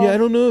girl. Yeah, I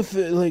don't know if,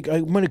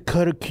 I might have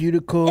cut a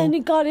cuticle. And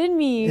it got in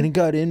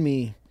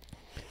me.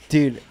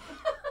 Dude,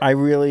 I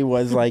really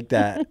was like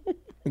that.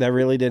 That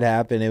really did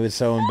happen. It was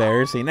so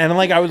embarrassing. And,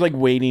 like, I was, like,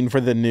 waiting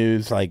for the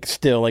news, like,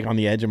 still, like, on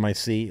the edge of my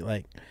seat.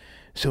 Like,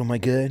 so am I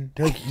good?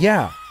 They're like,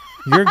 yeah,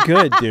 you're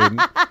good, dude.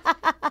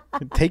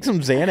 Take some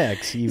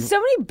Xanax.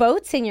 So many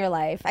boats in your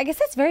life. I guess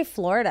that's very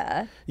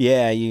Florida.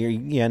 Yeah,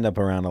 you end up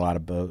around a lot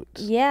of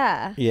boats.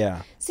 Yeah.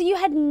 Yeah. So you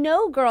had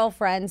no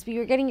girlfriends, but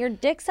you were getting your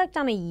dick sucked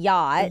on a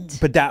yacht.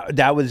 But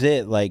that was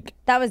it. Like,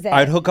 That was it.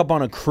 I'd hook up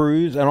on a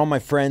cruise, and all my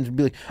friends would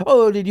be like,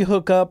 "Oh, did you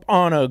hook up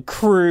on a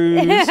cruise?"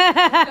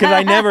 Because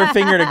I never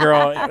fingered a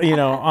girl,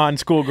 on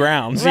school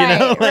grounds,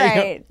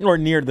 Right. or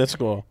near the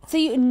school. So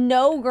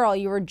no girl,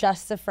 you were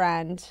just a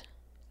friend.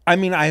 I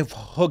mean, I've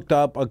hooked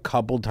up a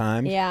couple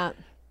times. Yeah.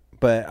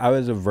 But I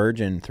was a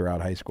virgin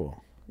throughout high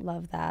school.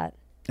 Love that.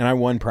 And I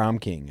won prom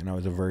king, and I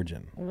was a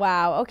virgin.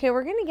 Wow. Okay,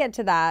 we're going to get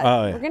to that.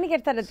 Oh, yeah. We're going to get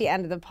to that at the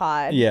end of the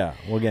pod. Yeah,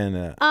 we'll get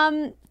into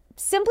that.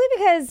 Simply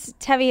because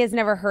Tevi has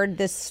never heard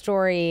this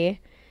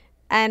story,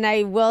 and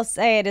I will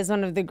say it is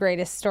one of the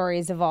greatest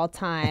stories of all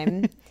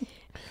time.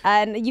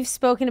 And you've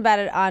spoken about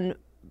it on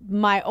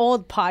my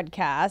old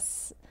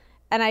podcasts,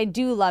 and I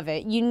do love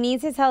it. You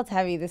need to tell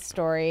Tevi the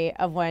story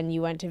of when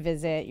you went to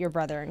visit your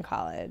brother in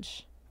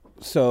college.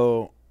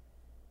 So,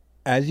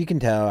 as you can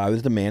tell, I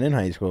was the man in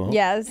high school.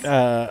 Yes.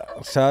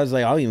 So I was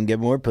like, I'll even get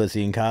more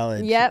pussy in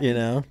college.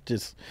 Yep.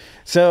 Just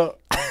so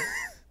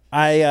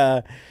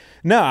No,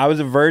 I was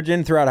a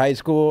virgin throughout high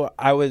school.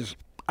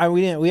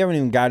 We haven't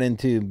even got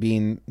into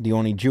being the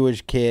only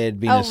Jewish kid,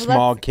 being a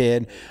small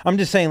kid. I'm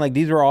just saying, like,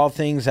 these were all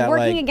things that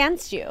working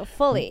against you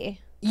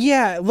fully.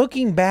 Yeah,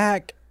 looking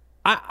back,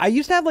 I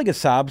used to have like a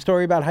sob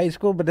story about high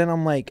school, but then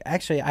I'm like,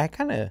 actually, I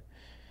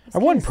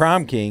wasn't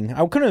prom king.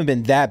 I couldn't have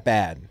been that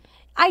bad.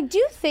 I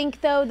do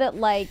think though that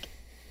like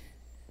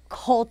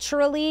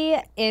culturally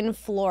in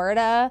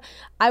Florida,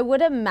 I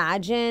would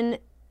imagine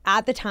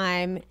at the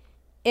time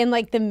in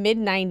like the mid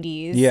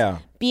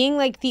 90s, being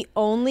like the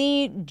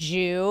only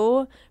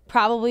Jew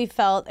probably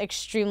felt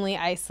extremely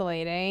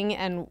isolating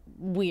and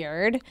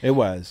weird. It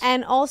was.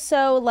 And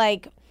also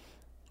like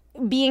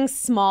being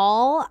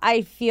small,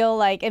 I feel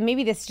like, and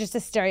maybe this is just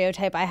a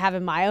stereotype I have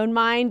in my own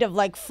mind of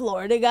like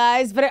Florida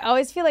guys, but I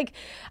always feel like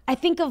I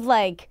think of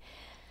like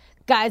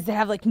guys that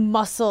have like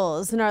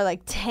muscles and are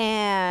like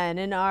tan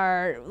and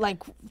are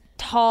like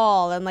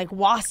tall and like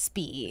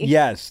waspy.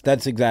 Yes,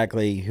 that's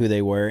exactly who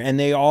they were. And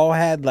they all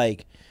had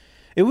like,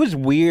 it was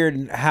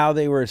weird how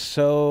they were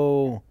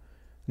so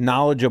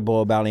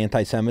knowledgeable about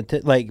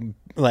anti-Semitism. Like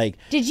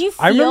did you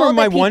feel I remember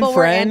my that people one friend,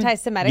 were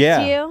anti-Semitic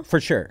to you? For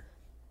sure.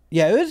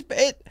 Yeah,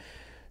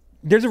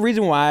 there's a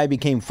reason why I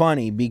became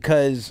funny,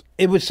 because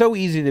it was so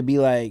easy to be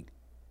like,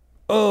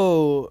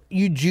 oh,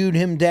 you Jewed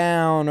him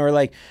down, or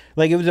like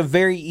it was a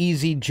very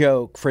easy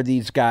joke for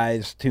these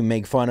guys to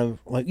make fun of,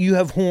 like, you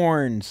have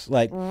horns,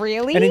 like,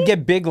 really, and it'd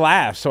get big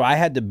laughs. So I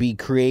had to be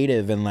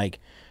creative and like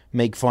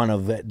make fun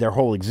of their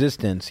whole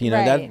existence. You know,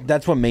 right.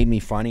 that's what made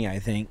me funny, I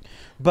think.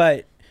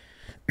 But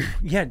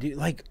yeah, dude,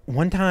 like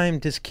one time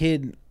this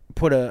kid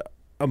put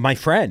my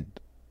friend,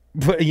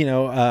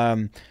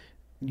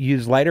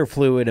 used lighter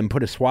fluid and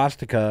put a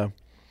swastika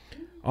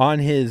on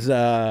his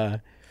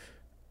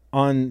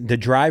on the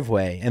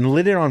driveway and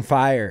lit it on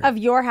fire. Of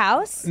your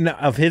house? No,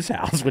 of his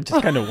house, which is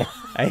kind of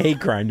I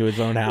hate crime to his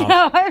own house.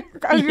 No,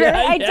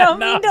 I don't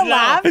mean to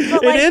laugh,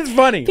 but like, it is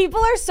funny. People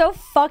are so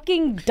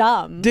fucking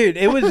dumb. Dude,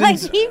 it was like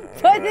he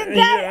put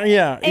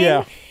that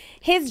in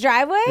his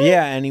driveway?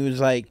 Yeah, and he was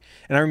like,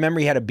 and I remember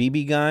he had a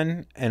BB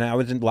gun, and I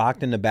was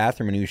locked in the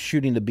bathroom, and he was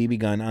shooting the BB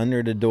gun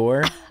under the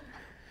door.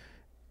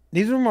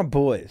 These were my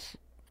boys.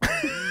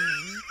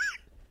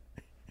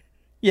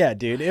 Yeah,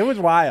 dude, it was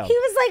wild. He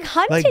was like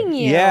hunting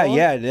you.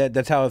 Yeah,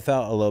 that's how it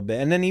felt a little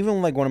bit. And then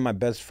even like one of my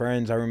best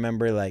friends, I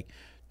remember like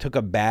took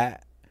a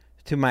bat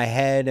to my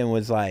head and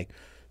was like,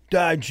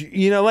 dodge,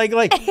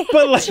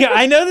 but like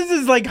I know this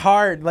is like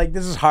hard, like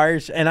this is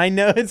harsh, and I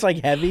know it's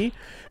like heavy,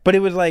 but it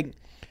was like,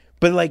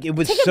 it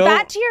was take so. A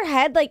bat to your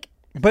head, like.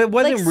 But it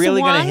wasn't like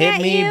really gonna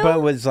hit me, you? but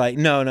it was like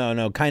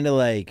no, kind of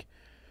like.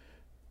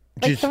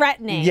 Like just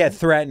threatening. Yeah,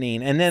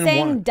 threatening. And then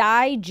saying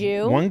die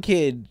Jew. One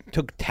kid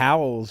took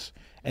towels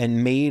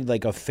and made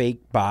like a fake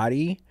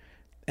body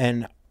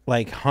and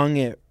like hung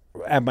it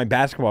at my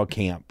basketball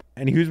camp.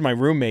 And he was my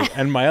roommate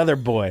and my other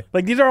boy.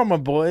 Like, these are all my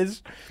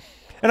boys.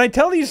 And I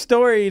tell these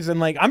stories and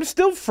like I'm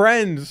still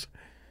friends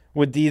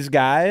with these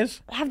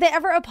guys. Have they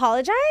ever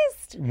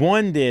apologized?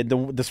 One did.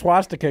 The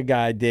swastika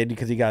guy did,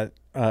 because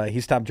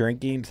he stopped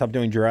drinking, stopped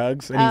doing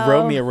drugs, and he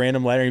wrote me a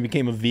random letter and he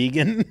became a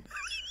vegan.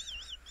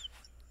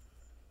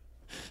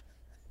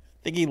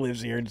 I think he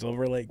lives here in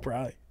Silver Lake,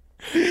 probably.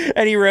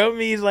 And he wrote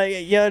me, he's like,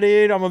 yo,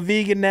 dude, I'm a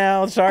vegan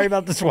now. Sorry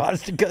about the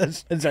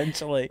swastikas,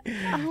 essentially.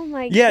 Oh,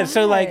 my God. Yeah,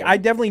 so, like, I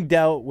definitely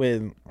dealt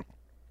with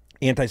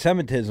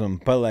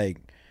anti-Semitism, but, like,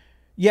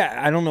 yeah,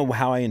 I don't know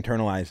how I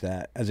internalized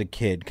that as a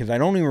kid, because I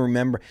don't even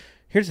remember.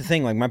 Here's the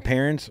thing, like, my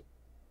parents,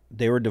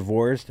 they were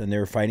divorced, and they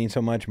were fighting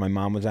so much. My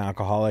mom was an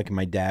alcoholic, and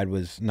my dad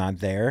was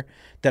not there,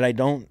 that I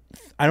don't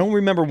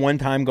remember one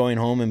time going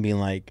home and being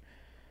like,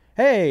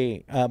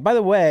 hey, by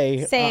the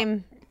way.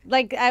 Same.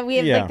 Like, we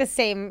have, like, the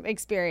same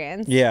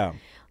experience. Yeah.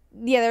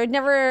 Yeah, there was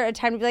never a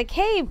time to be like,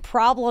 hey,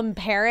 problem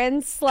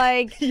parents,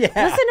 like, listen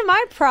to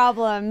my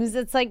problems.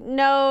 It's like,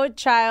 no,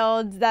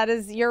 child,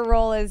 your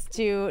role is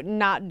to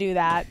not do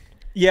that.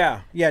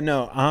 Yeah,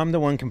 no, I'm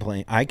the one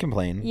I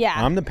complain. Yeah.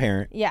 I'm the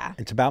parent. Yeah.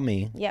 It's about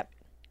me. Yep.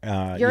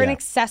 You're an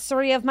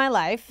accessory of my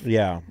life.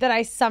 Yeah. That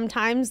I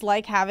sometimes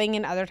like having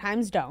and other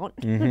times don't.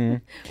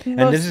 Mm-hmm.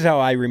 And this is how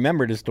I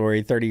remember the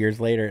story 30 years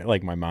later.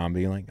 Like my mom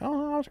being like,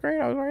 oh, that was great.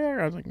 I was right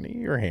there. I was like,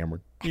 you're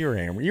hammered.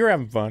 You're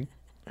having fun.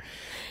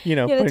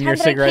 Putting your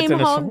cigarettes in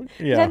the time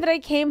that I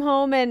came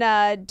home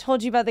and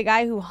told you about the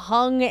guy who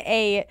hung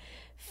a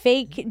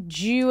fake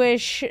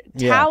Jewish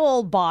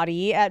towel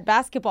body at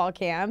basketball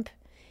camp.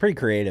 Pretty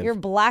creative. You're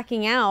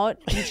blacking out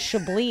in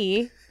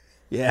Chablis.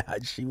 Yeah,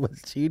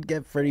 she'd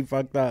get pretty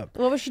fucked up.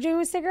 What was she doing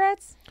with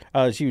cigarettes?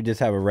 She would just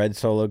have a red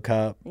Solo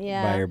cup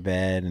by her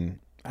bed. And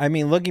I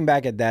mean, looking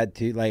back at that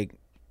too, like,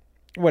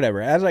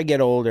 whatever. As I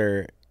get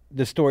older,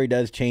 the story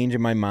does change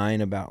in my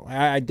mind about,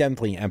 I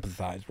definitely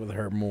empathize with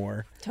her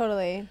more.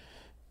 Totally.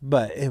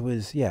 But it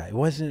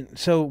wasn't,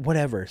 so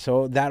whatever.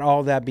 So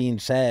all that being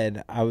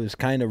said, I was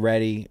kind of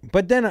ready.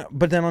 But then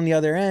on the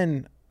other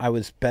end, I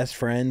was best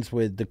friends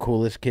with the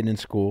coolest kid in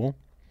school.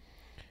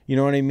 You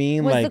know what I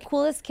mean? Was the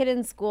coolest kid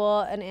in school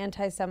an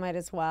anti-Semite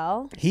as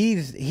well?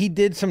 He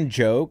did some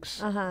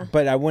jokes,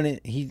 but I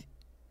wouldn't. He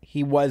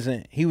he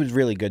wasn't. He was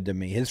really good to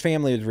me. His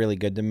family was really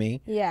good to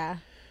me. Yeah.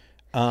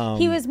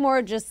 He was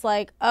more just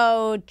like,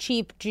 oh,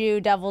 cheap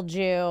Jew, devil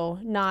Jew,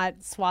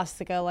 not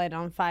swastika light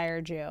on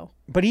fire Jew.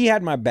 But he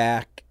had my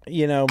back,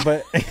 you know,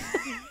 but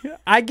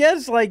I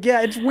guess, like,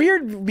 yeah, it's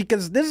weird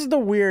because this is the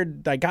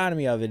weird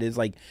dichotomy of it is,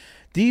 like,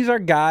 these are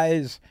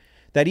guys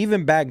that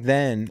even back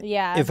then,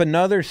 if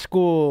another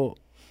school,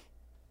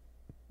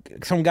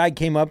 some guy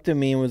came up to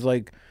me and was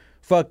like,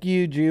 fuck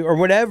you, Jew, or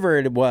whatever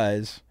it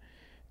was,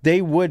 they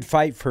would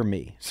fight for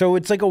me. So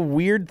it's like a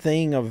weird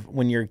thing of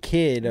when you're a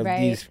kid, of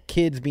these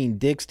kids being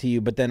dicks to you,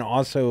 but then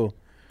also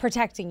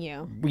protecting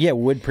you. Yeah,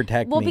 would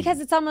protect me. Well, because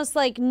it's almost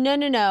like,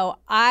 no.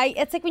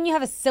 It's like when you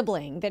have a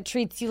sibling that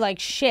treats you like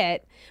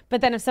shit,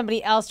 but then if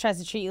somebody else tries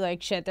to treat you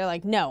like shit, they're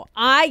like, no,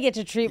 I get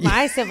to treat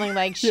my sibling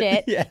like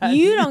shit.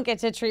 You don't get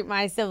to treat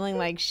my sibling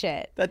like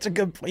shit. That's a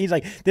good point. He's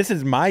like, this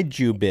is my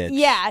Jew bitch.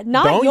 Yeah,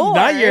 not yours.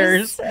 Not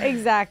yours.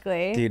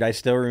 Exactly. Dude, I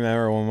still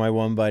remember when my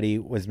one buddy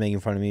was making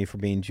fun of me for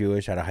being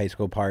Jewish at a high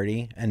school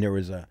party, and there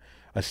was a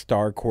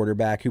star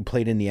quarterback who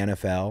played in the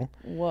NFL,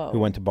 who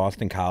went to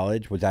Boston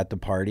College, was at the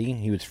party.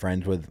 He was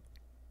friends with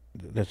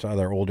this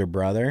other older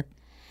brother,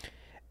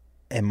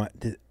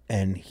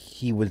 and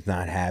he was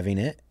not having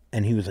it.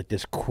 And he was like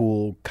this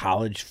cool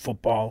college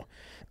football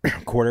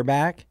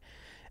quarterback,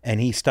 and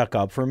he stuck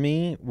up for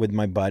me with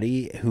my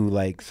buddy who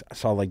like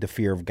saw like the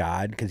fear of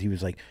God, because he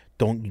was like,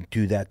 don't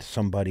do that to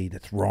somebody,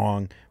 that's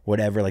wrong,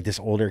 whatever, like this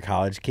older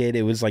college kid.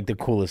 It was like the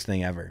coolest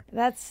thing ever.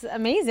 That's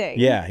amazing.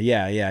 Yeah.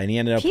 And he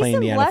ended up playing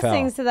the NFL. Peace and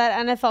blessings to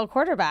that NFL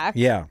quarterback.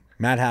 Yeah.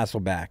 Matt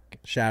Hasselbeck.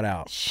 Shout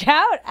out.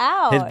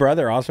 His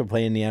brother also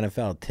played in the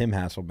NFL, Tim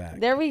Hasselbeck.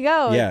 There we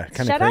go. Yeah, kind of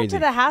crazy. Shout out to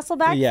the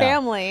Hasselbeck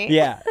family.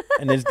 Yeah.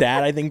 And his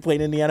dad, I think,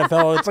 played in the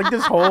NFL. It's like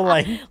this whole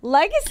like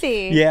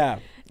legacy. Yeah.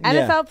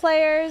 NFL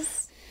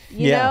players,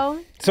 you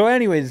know. So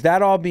anyways,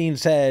 that all being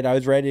said, I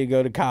was ready to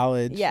go to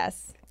college.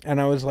 Yes. And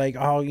I was like,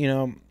 oh, you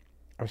know,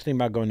 I was thinking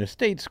about going to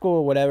state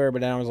school, whatever. But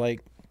then I was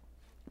like,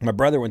 my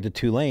brother went to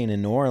Tulane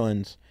in New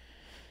Orleans.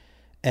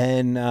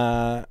 And,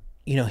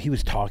 you know, he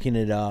was talking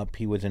it up.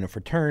 He was in a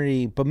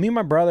fraternity. But me and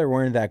my brother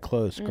weren't that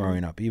close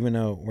growing up, even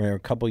though we're a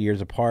couple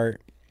years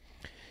apart.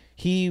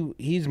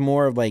 He's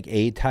more of like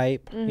A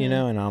type, you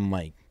know, and I'm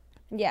like,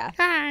 you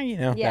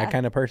know, that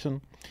kind of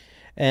person.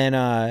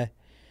 And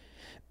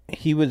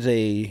he was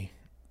a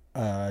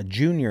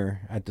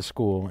junior at the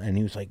school, and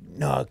he was like,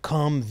 no,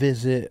 come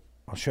visit.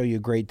 I'll show you a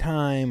great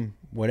time,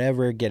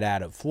 whatever, get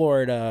out of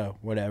Florida,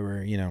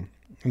 whatever, you know.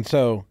 And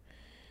so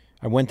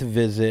I went to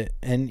visit,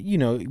 and, you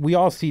know, we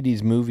all see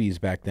these movies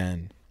back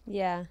then.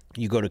 Yeah.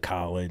 You go to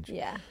college.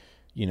 Yeah.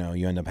 You know,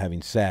 you end up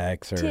having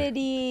sex or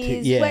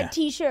titties, wet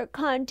t-shirt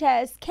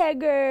contest,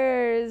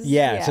 keggers.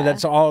 Yeah, so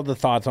that's all the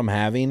thoughts I'm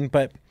having.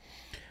 But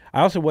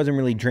I also wasn't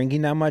really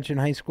drinking that much in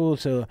high school,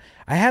 so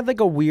I had like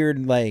a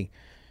weird, like,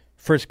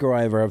 first girl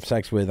I ever have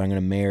sex with, I'm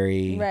going to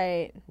marry.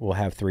 Right. We'll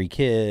have 3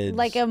 kids.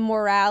 Like a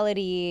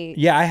morality.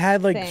 Yeah, I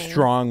had like thing.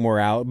 Strong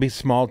morality,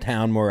 small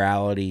town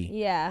morality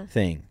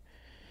thing.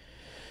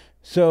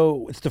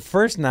 So it's the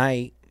first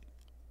night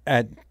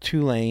at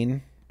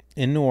Tulane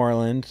in New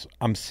Orleans.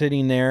 I'm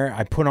sitting there.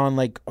 I put on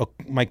like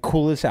my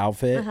coolest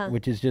outfit,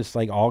 which is just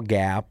like all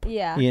Gap.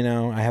 Yeah. You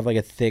know, I have like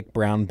a thick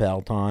brown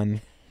belt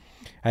on.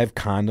 I have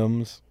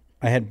condoms.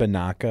 I had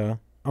Banaka.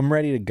 I'm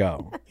ready to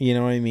go. You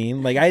know what I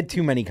mean? Like, I had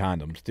too many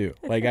condoms, too.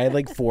 Like, I had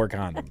like 4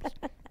 condoms.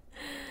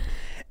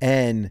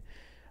 And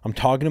I'm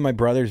talking to my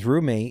brother's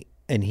roommate,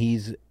 and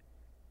he's,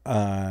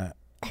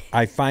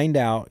 I find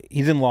out,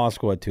 he's in law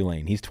school at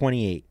Tulane. He's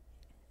 28.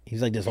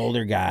 He's like this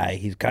older guy.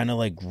 He's kind of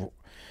like,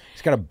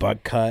 he's got a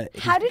butt cut.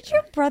 How did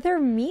your brother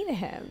meet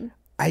him?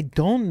 I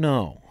don't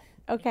know.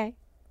 Okay.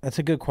 That's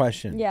a good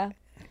question. Yeah.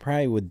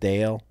 Probably with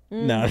Dale.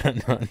 No,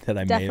 that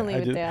I Definitely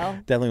made. With Dale.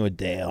 Definitely with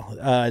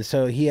Dale.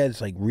 So he has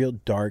like real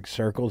dark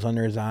circles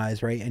under his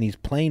eyes, right? And he's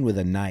playing with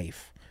a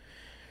knife.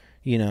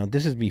 You know,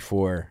 this is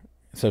before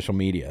social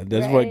media.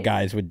 This is what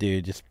guys would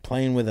do, just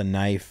playing with a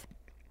knife.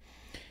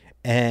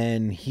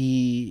 And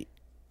we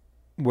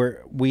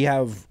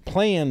have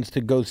plans to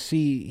go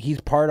see.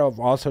 He's part of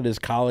also this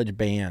college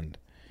band.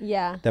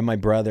 Yeah. That my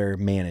brother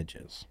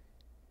manages.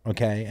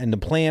 Okay, and the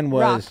plan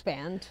was rock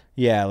band.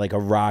 Yeah, like a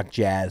rock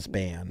jazz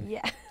band.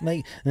 Yeah,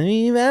 like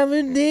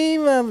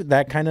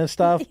that kind of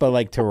stuff, but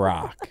like to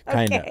rock,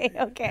 kind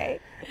of. Okay.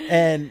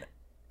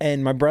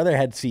 And my brother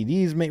had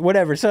CDs made,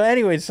 whatever. So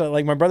anyway, so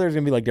like my brother was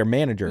gonna be like their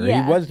manager.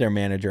 Yeah. He was their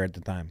manager at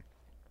the time.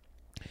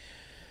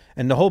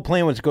 And the whole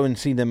plan was to go and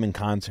see them in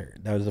concert.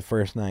 That was the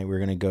first night. We were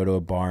gonna go to a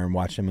bar and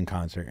watch them in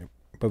concert.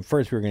 But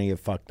first, we were gonna get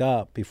fucked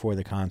up before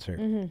the concert.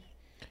 Mm-hmm.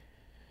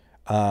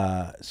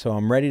 So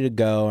I'm ready to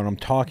go, and I'm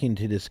talking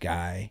to this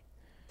guy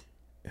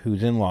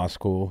who's in law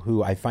school,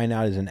 who I find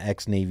out is an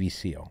ex-Navy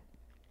SEAL.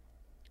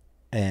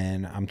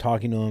 And I'm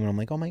talking to him, and I'm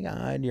like, oh, my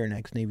God, you're an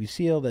ex-Navy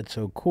SEAL. That's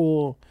so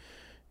cool.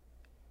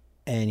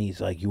 And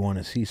he's like, you want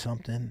to see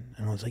something?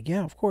 And I was like,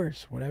 yeah, of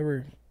course,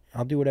 whatever.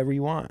 I'll do whatever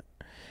you want.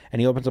 And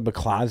he opens up a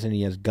closet, and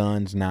he has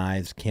guns,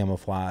 knives,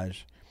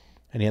 camouflage,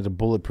 and he has a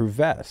bulletproof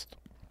vest.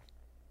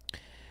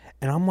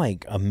 And I'm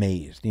like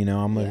amazed, you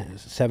know, I'm a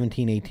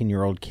 17,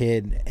 18-year-old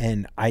kid.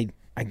 And I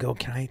go,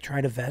 can I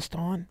try the vest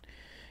on?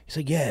 He's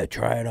like, yeah,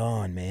 try it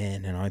on,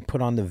 man. And I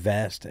put on the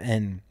vest,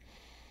 and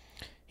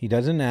he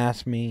doesn't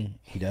ask me.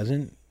 He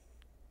doesn't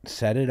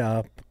set it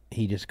up.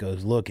 He just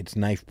goes, look, it's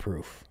knife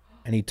proof.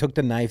 And he took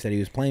the knife that he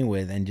was playing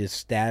with and just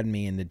stabbed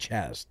me in the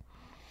chest.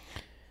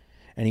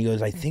 And he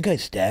goes, I think I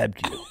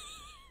stabbed you.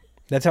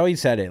 That's how he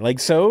said it. Like,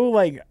 so,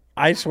 like,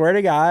 I swear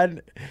to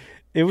God,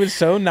 it was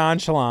so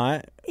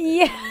nonchalant.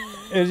 Yeah.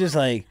 It was just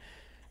like,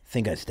 I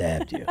think I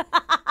stabbed you.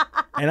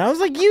 And I was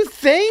like, you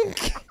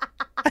think?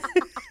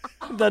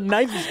 The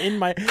knife is in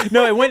my...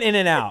 No, it went in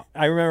and out.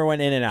 I remember it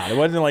went in and out. It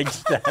wasn't like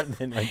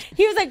stabbed in like...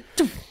 He was like...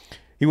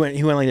 He went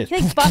like this.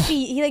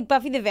 He like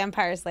Buffy the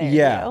Vampire Slayer.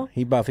 Yeah,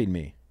 he buffied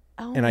me.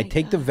 Oh, and I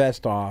take the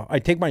vest off. I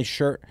take my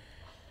shirt...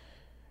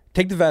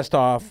 Take the vest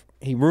off.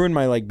 He ruined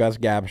my like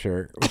best Gap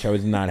shirt, which I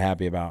was not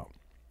happy about.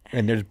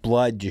 And there's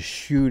blood just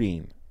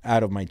shooting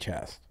out of my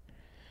chest.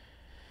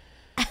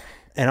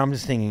 And I'm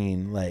just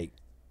thinking, like,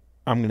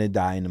 I'm going to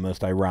die in the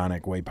most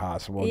ironic way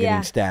possible,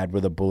 getting stabbed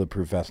with a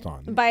bulletproof vest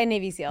on. By a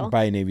Navy SEAL.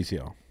 By a Navy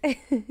SEAL.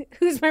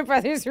 Who's my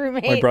brother's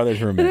roommate. My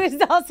brother's roommate.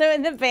 Who's also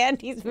in the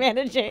band he's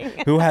managing.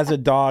 Who has a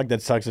dog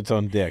that sucks its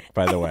own dick,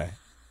 by the way.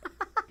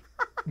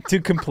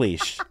 To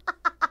completion.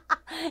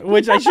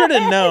 Which I should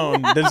have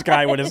known this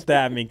guy would have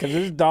stabbed me, because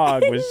his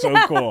dog was so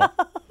cool.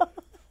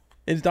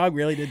 His dog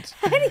really did.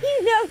 How do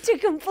you know to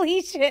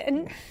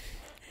completion?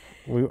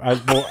 I was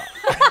born...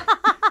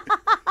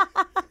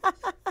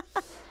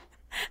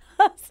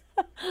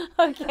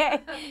 Okay,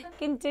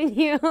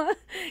 continue.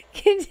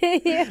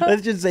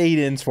 Let's just say he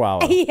didn't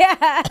swallow.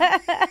 Yeah.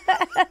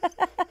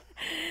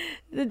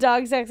 The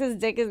dog sucks his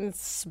dick and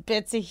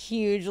spits a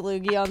huge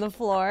loogie on the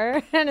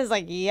floor and is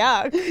like,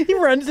 yuck. He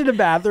runs to the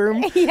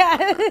bathroom.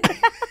 Yeah.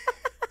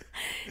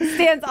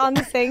 Stands on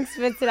the sink,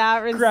 spits it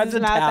out, rinses Grabs his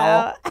a mouth towel.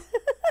 out.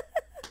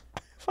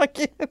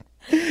 Fucking.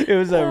 It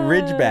was a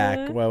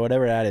Ridgeback. Well,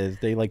 whatever that is.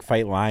 They like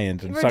fight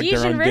lions and suck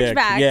their own dick.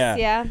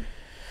 Yeah.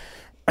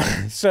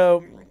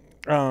 So,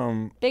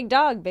 big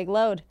dog, big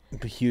load.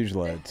 huge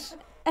loads.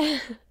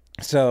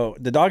 So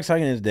the dog's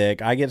sucking his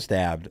dick. I get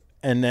stabbed,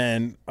 and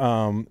then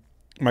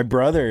my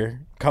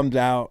brother comes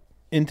out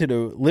into the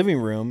living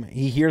room.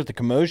 He hears the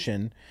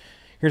commotion,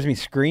 hears me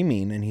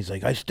screaming, and he's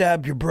like, "I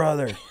stabbed your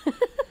brother."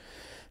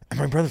 And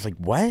my brother's like,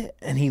 "What?"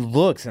 And he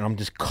looks, and I'm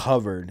just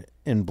covered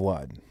in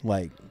blood,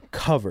 like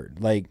covered,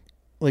 like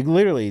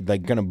literally,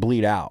 like gonna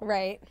bleed out.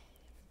 Right.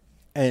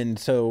 And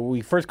so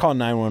we first call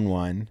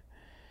 911.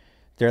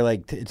 They're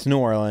like, it's New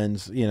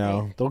Orleans, you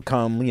know, they'll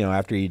come, you know,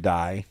 after you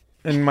die.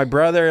 And my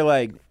brother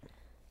like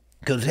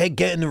goes, "Hey,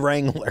 get in the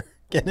Wrangler."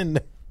 Get in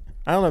the...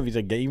 I don't know if he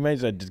said get. You might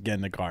have said just get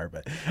in the car,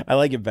 but I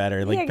like it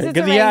better, like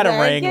because he had a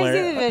Wrangler. It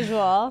gives you the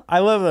visual. I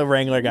love the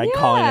Wrangler guy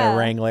calling it a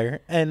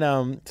Wrangler.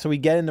 And so we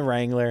get in the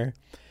Wrangler,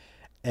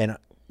 and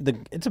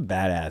it's a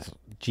badass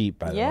Jeep,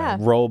 by the way.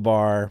 Roll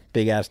bar,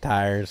 big ass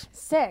tires,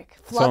 sick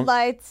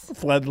floodlights,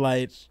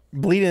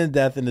 bleeding to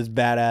death in this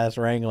badass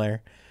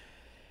Wrangler.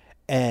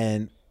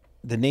 And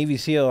the Navy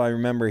SEAL, I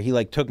remember, he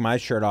like took my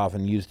shirt off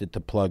and used it to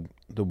plug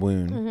the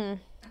wound. Mm-hmm.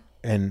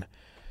 And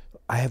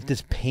I have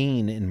this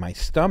pain in my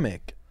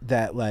stomach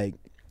that like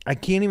I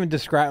can't even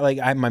describe. Like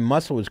my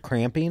muscle was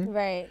cramping.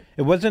 Right.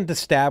 It wasn't the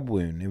stab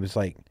wound. It was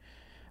like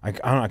I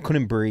don't know, I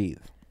couldn't breathe.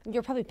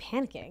 You're probably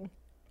panicking.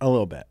 A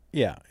little bit.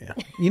 Yeah.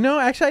 You know,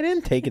 actually, I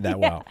didn't take it that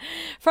well.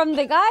 From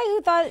the guy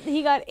who thought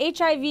he got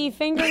HIV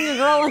fingering a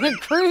girl on a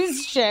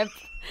cruise ship,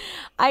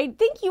 I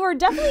think you were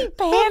definitely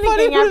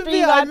panicking after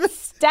you got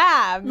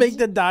stabbed. Make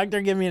the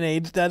doctor give me an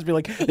AIDS test. Be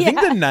like, I think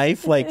the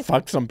knife like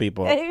fucked some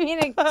people. I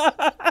mean,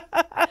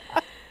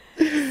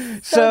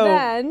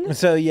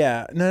 so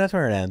yeah, no, that's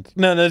where it ends.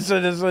 No.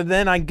 So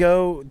then I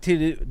go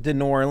to the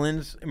New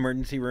Orleans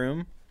emergency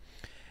room.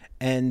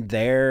 And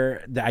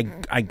there,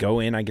 I go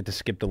in. I get to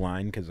skip the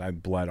line because I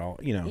bled all,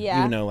 you know. Yeah.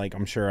 Even though, like,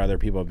 I'm sure other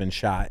people have been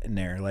shot in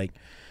there, like.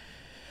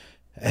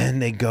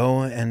 And they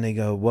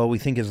go, well, we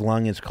think his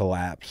lung is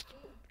collapsed.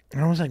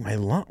 And I was like, my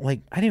lung,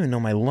 like, I didn't even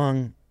know my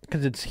lung,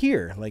 because it's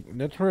here, like,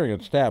 that's where I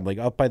got stabbed, like,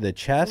 up by the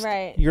chest.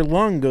 Right. Your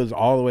lung goes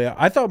all the way up.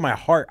 I thought my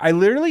heart. I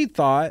literally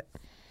thought,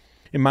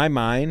 in my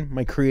mind,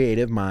 my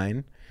creative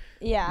mind.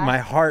 Yeah. My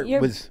heart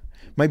was.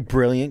 My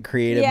brilliant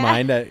creative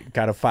mind that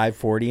got a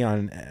 540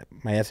 on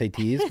my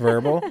SATs,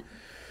 verbal.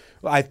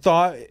 I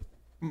thought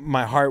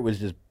my heart was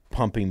just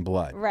pumping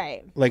blood.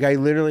 Right. Like I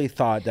literally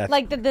thought that.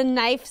 Like the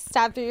knife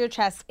stabbed through your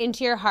chest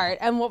into your heart,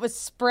 and what was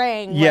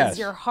spraying was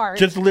your heart.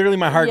 Just literally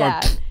my heart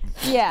going.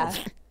 Yeah.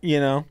 You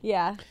know.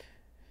 Yeah.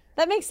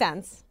 That makes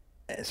sense.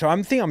 So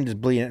I'm thinking I'm just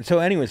bleeding. So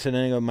anyway, so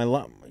then I go, my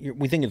lung.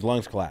 We think his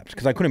lungs collapsed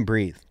because I couldn't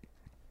breathe.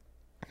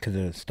 Because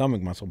of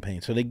stomach muscle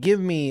pain. So they give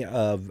me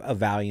a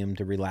Valium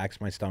to relax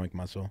my stomach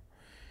muscle.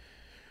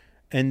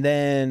 And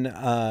then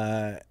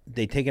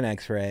they take an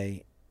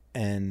x-ray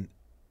and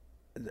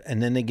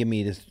then they give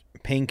me this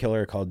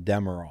painkiller called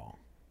Demerol,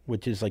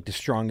 which is like the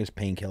strongest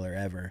painkiller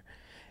ever.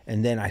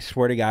 And then I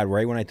swear to God,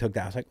 right when I took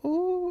that, I was like,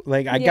 ooh. ooh.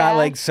 Like, I got,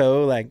 like,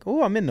 so, like,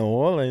 ooh, I'm in New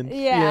Orleans.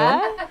 Yeah.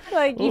 You know?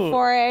 Like,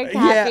 euphoric,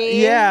 happy.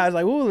 Yeah. I was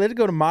like, ooh, let's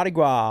go to Mardi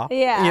Gras.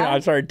 Yeah. You know, I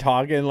started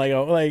talking,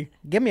 like,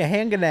 give me a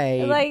hand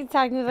grenade. Like,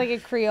 talking with, like, a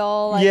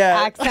Creole, like,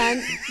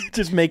 accent.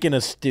 Just making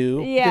a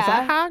stew. Yeah. Just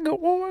like, hi,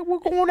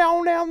 what's going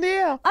on down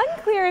there?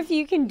 Unclear if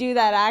you can do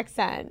that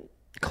accent.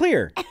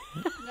 Clear.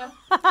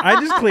 I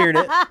just cleared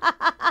it.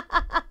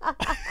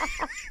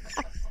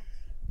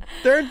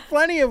 There's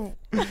plenty of...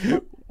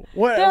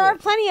 There are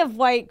plenty of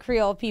white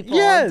Creole people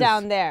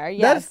down there.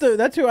 Yes.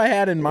 That's who I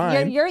had in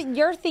mind.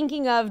 You're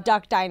thinking of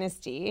Duck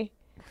Dynasty.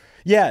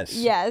 Yes.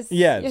 Yes.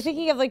 Yes. You're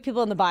thinking of like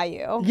people in the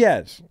bayou.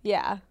 Yes.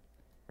 Yeah.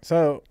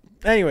 So,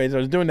 anyways, I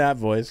was doing that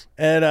voice,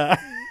 and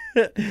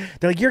they're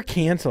like, "You're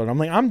canceled." I'm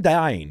like, "I'm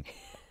dying."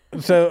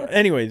 So,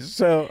 anyways,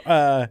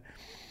 the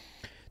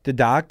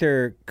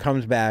doctor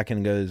comes back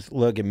and goes,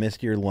 "Look, it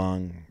missed your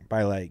lung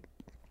by like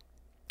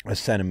a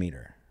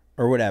centimeter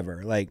or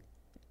whatever, like."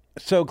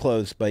 So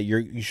close, but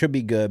you should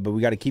be good, but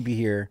we got to keep you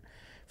here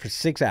for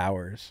 6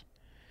 hours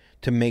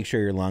to make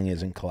sure your lung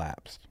isn't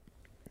collapsed.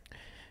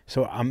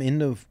 So I'm in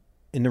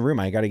the room.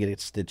 I got to get it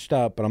stitched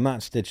up, but I'm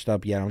not stitched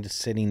up yet. I'm just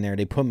sitting there.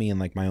 They put me in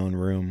like my own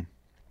room,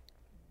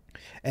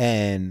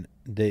 and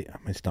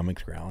my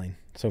stomach's growling.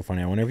 So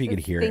funny. I wonder if you could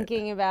hear it.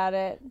 Thinking about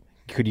it.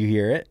 Could you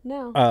hear it?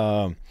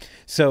 No.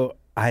 So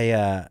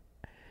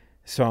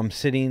I'm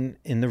sitting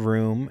in the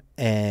room,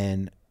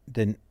 and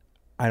then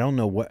I don't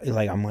know what,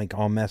 like, I'm like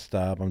all messed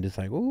up. I'm just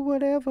like, oh,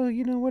 whatever,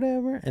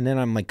 whatever. And then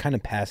I'm like kind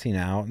of passing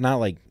out, not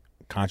like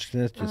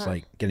consciousness, just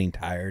like getting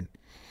tired.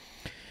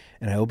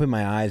 And I open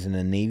my eyes, and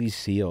the Navy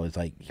SEAL is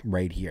like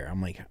right here.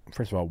 I'm like,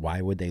 first of all, why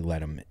would they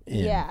let him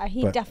in? Yeah,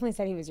 he definitely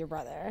said he was your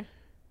brother.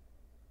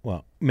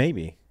 Well,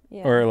 maybe.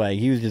 Yeah. Or like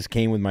he just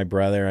came with my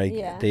brother.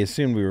 They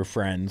assumed we were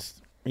friends,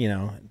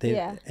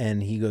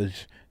 And he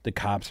goes, the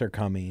cops are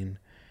coming,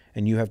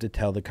 and you have to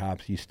tell the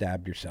cops you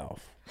stabbed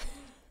yourself.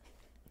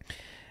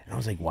 I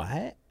was like,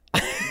 what?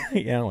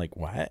 I'm like,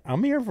 what?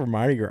 I'm here for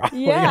Mardi Gras.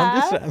 Yeah. Like, I'm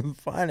just having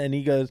fun. And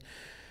he goes,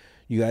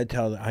 you got to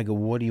tell them. I go,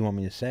 what do you want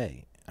me to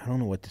say? I don't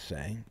know what to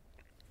say.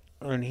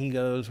 And he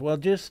goes, well,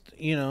 just,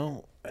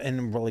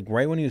 and like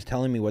right when he was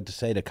telling me what to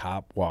say, the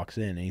cop walks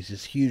in. And he's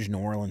this huge New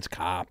Orleans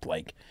cop,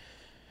 like,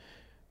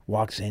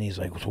 walks in. He's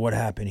like, so what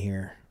happened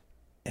here?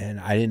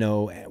 And I didn't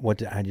know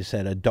I just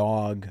said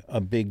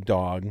a big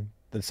dog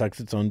that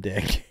sucks its own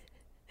dick.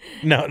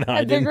 No, I didn't.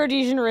 A big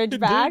Rhodesian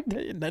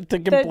Ridgeback to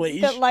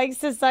completion. That likes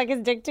to suck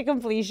his dick to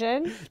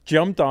completion.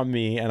 Jumped on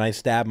me, and I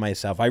stabbed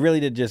myself. I really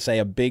did just say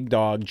a big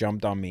dog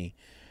jumped on me,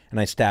 and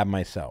I stabbed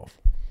myself.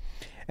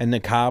 And the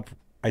cop,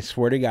 I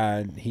swear to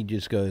God, he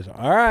just goes,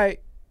 all right,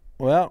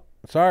 well,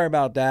 sorry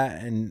about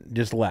that, and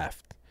just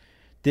left.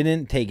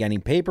 Didn't take any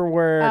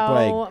paperwork.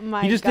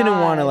 My he just didn't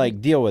want to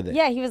deal with it.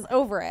 Yeah, he was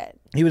over it.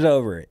 He was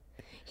over it.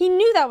 He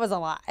knew that was a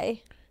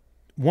lie.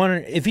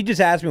 If he just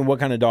asked me what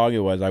kind of dog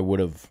it was, I would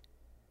have.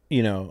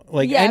 Any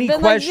but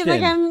question.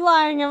 Like, I'm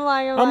lying.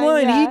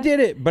 Yeah. He did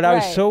it, but I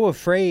was so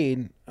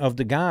afraid of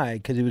the guy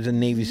because he was a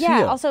Navy SEAL.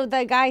 Yeah, also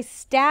the guy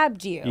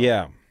stabbed you.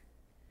 Yeah.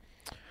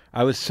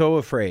 I was so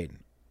afraid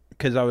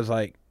because I was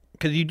like,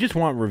 because you just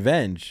want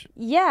revenge.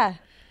 Yeah.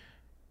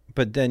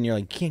 But then you're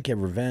like, can't get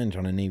revenge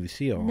on a Navy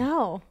SEAL.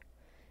 No.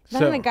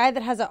 Not on a guy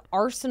that has an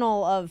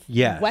arsenal of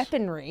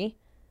weaponry.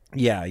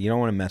 Yeah, you don't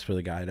want to mess with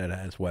a guy that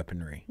has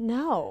weaponry.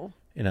 No.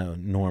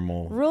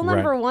 Normal. Rule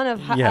number one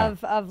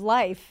of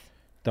life.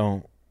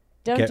 Don't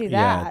do that.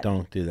 Yeah,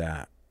 don't do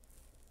that.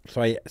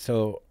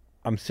 So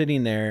I'm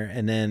sitting there,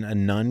 and then a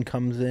nun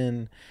comes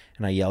in,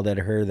 and I yelled at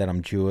her that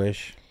I'm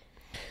Jewish,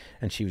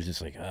 and she was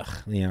just like,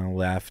 ugh,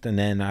 left. And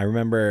then I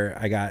remember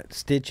I got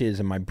stitches,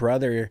 and my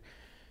brother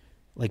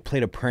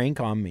played a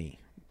prank on me,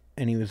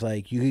 and he was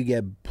like, you could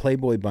get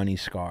Playboy bunny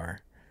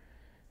scar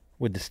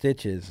with the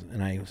stitches.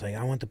 And I was like,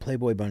 I want the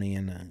Playboy bunny.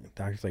 And the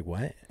doctor's like,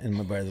 what? And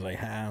my brother's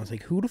like, I was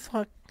like, who the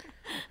fuck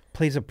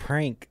plays a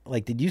prank?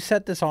 Like, did you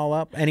set this all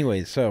up?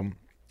 Anyways, so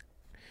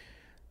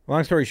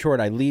long story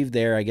short, I leave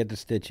there. I get the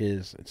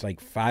stitches. It's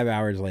like 6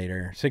 hours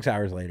later.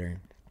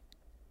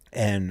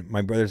 And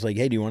my brother's like,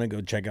 hey, do you want to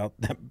go check out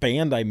that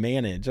band I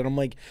manage? And I'm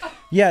like,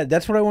 yeah,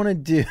 that's what I want to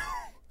do.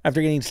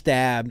 After getting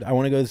stabbed, I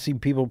want to go see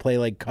people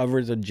play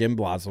covers of Gin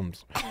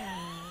Blossoms.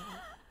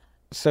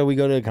 So we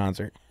go to the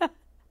concert.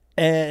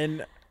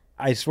 And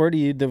I swear to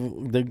you,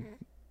 the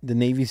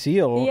Navy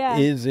SEAL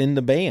is in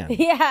the band.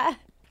 Yeah.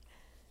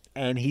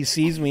 And he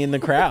sees me in the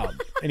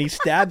crowd, and he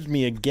stabs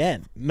me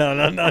again. No.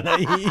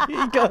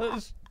 He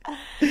goes,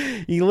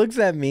 he looks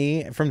at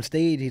me from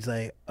stage. He's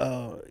like,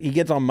 oh, he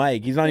gets on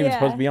mic. He's not even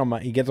supposed to be on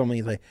mic. He gets on me.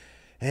 He's like,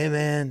 hey,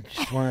 man,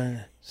 just want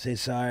to say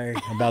sorry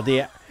about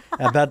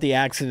the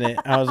accident.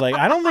 I was like,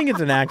 I don't think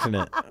it's an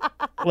accident.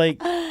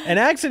 An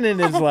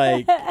accident is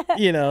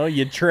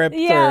you tripped.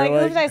 Yeah,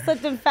 or I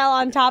slipped and fell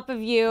on top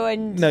of you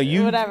and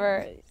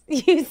whatever.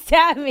 You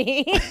stabbed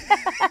me.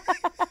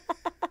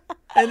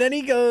 And then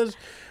he goes,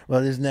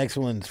 well, this next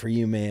one's for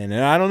you, man.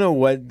 And I don't know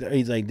what,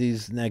 he's like,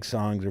 these next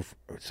songs are,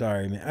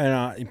 sorry, man. I don't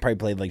know, he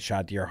probably played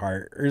Shot to Your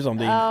Heart or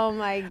something. Oh,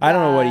 my God. I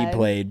don't know what he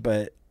played,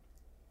 but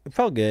it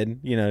felt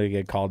good, to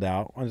get called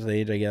out on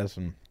stage, I guess.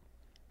 And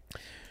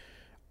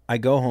I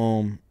go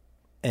home,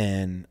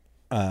 and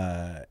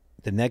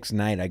the next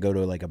night I go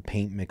to like a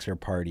paint mixer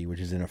party, which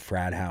is in a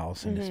frat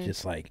house, and it's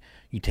just like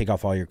you take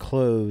off all your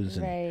clothes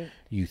and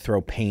you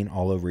throw paint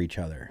all over each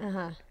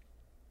other.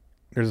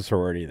 There's a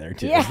sorority there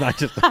too. Yeah. It's not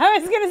just. I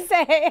was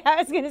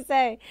gonna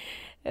say,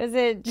 was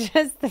it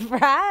just the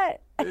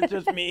frat? It's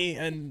just me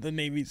and the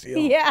Navy SEAL.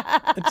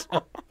 Yeah.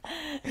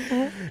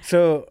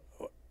 So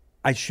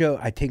I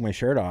take my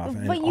shirt off,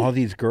 and all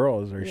these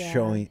girls are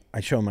showing. I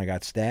show them I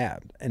got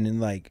stabbed, and then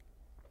like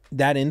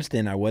that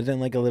instant, I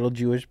wasn't like a little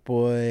Jewish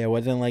boy. I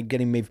wasn't like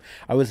getting made.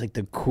 I was like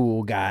the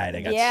cool guy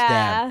that got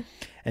stabbed,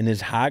 and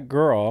this hot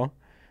girl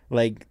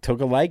like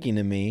took a liking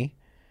to me.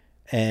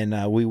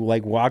 And we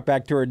like walked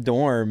back to her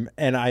dorm,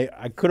 and I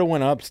could have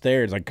went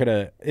upstairs.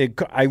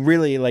 I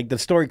really like the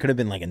story could have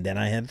been like, and then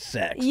I had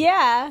sex.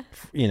 Yeah.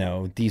 You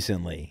know,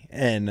 decently.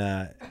 And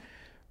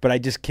but I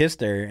just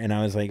kissed her, and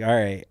I was like, all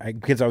right,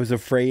 because I was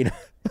afraid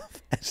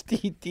of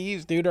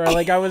STDs, dude, or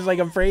like I was like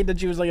afraid that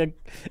she was like a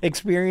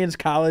experienced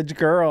college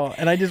girl,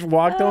 and I just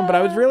walked home, but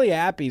I was really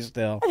happy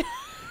still.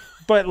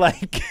 But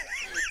like.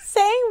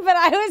 Saying, but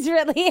I was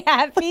really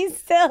happy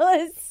still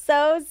is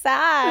so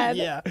sad.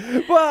 Yeah.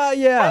 Well,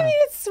 yeah. I mean,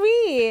 it's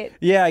sweet.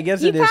 Yeah, I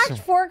guess it is. You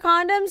packed 4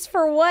 condoms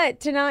for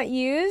what? To not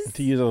use?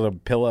 To use as a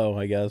pillow,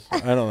 I guess. I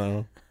don't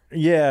know.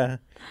 Yeah.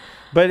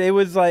 But it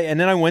was like, and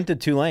then I went to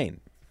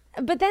Tulane.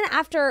 But then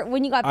after,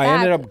 when you got back. I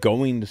ended up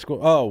going to school.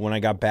 Oh, when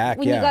I got back,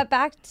 When you got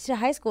back to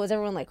high school, was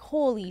everyone like,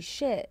 holy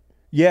shit?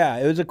 Yeah,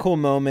 it was a cool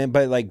moment.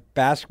 But like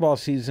basketball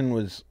season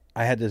was,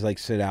 I had to like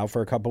sit out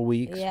for a couple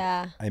weeks.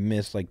 Yeah. I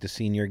missed like the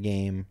senior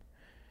game.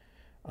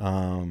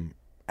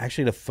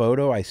 Actually, the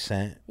photo I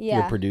sent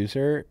your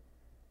producer,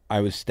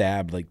 I was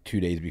stabbed like 2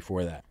 days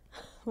before that.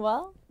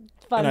 Well,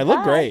 fun and I fact.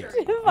 look great.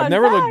 I've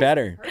never looked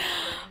better.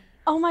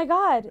 Oh my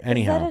God.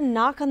 Anyhow. Is that a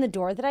knock on the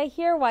door that I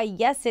hear? Why,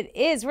 yes, it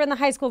is. We're in the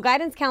high school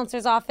guidance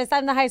counselor's office.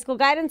 I'm the high school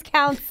guidance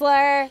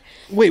counselor.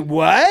 Wait,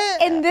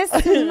 what? In this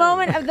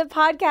moment of the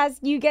podcast,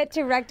 you get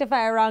to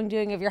rectify a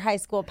wrongdoing of your high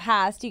school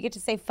past. You get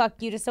to say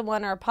fuck you to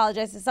someone or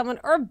apologize to someone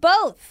or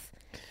both.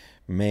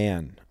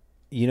 Man,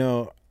 you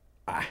know,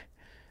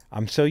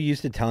 I'm so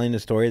used to telling the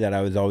story that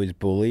I was always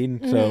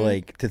bullied. So,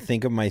 like, to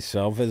think of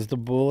myself as the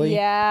bully.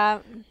 Yeah.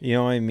 You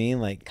know what I mean?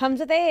 Like,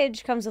 comes with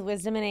age, comes with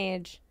wisdom and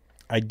age.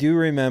 I do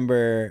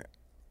remember,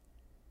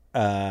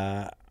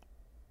 well,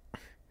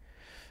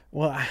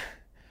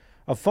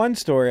 a fun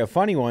story, a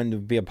funny one to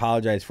be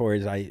apologized for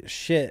is I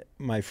shit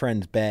my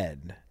friend's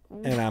bed.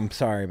 And I'm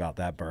sorry about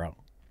that, bro.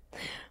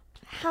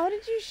 How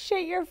did you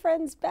shit your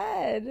friend's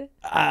bed?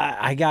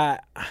 Like I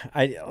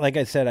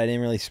said, I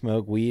didn't really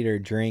smoke weed or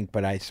drink,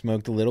 but I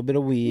smoked a little bit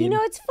of weed. You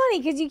know, it's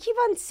funny because you keep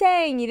on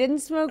saying you didn't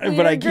smoke weed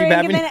but or I keep drink,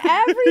 having and then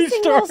every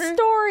single story.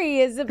 story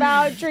is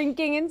about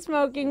drinking and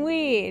smoking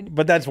weed.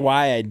 But that's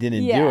why I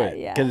didn't do it.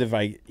 Yeah. Because if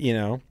I,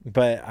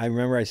 but I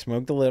remember I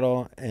smoked a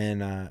little,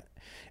 and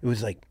it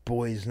was like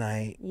boys'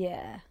 night.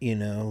 Yeah. You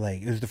know,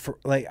 like it was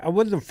I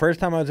wasn't the first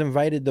time I was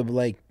invited to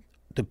like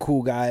the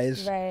cool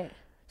guys. Right.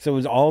 So it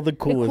was all the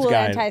coolest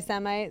guys. The cool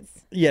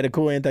anti-Semites. Yeah, the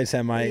cool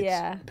anti-Semites.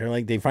 Yeah. They're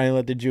like, they finally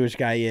let the Jewish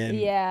guy in.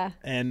 Yeah.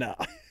 And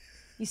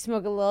you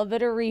smoke a little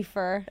bit of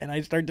reefer. And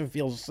I start to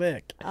feel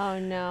sick. Oh,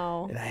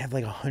 no. And I have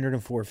like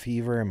 104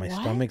 fever and my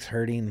stomach's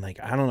hurting. Like,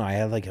 I don't know. I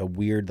had like a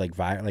weird like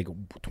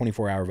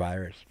 24-hour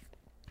virus.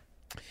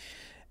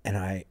 And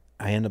I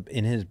end up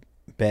in his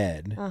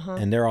bed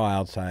and they're all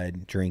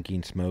outside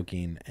drinking,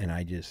 smoking. And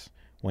I just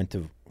went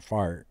to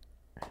fart.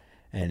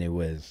 And it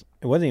wasn't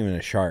even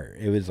a shart.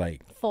 It was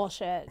like full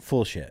shit.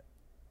 Full shit.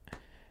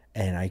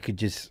 And I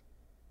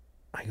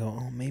go,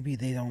 oh, maybe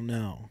they don't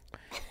know.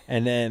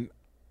 And then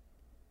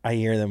I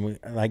hear them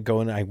like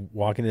I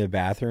walk into the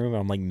bathroom.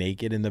 I'm like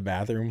naked in the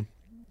bathroom,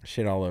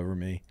 shit all over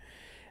me.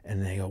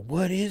 And they go,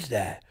 what is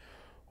that?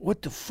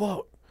 What the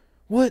fuck?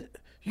 What?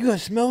 You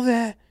guys smell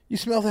that? You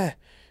smell that?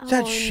 Is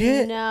that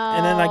shit? No.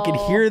 And then I could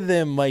hear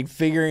them like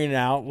figuring it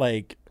out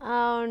like.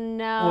 Oh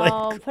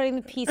no! Like, putting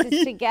the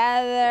pieces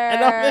together.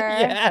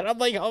 And I'm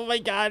like, oh my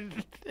God,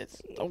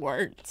 it's the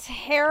worst.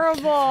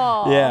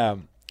 Terrible. Yeah,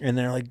 and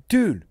they're like,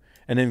 dude,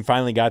 and then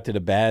finally got to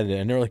the bed,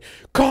 and they're like,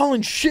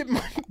 Collin shit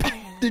my bed.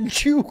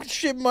 Did you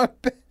shit my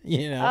bed?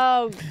 You know?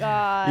 Oh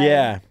God.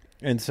 Yeah,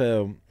 and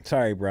so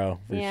sorry,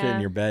 bro, for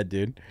shitting your bed,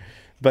 dude.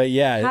 But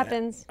yeah, it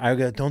happens. I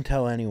go, don't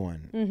tell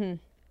anyone. Mm-hmm.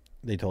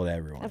 They told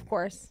everyone, of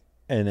course.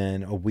 And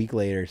then a week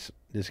later,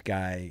 this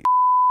guy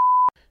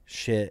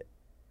shit.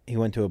 He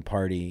went to a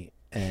party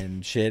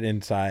and shit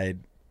inside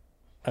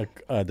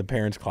the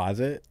parents'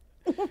 closet.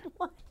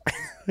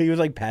 He was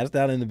like passed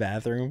out in the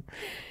bathroom,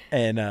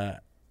 and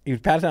he was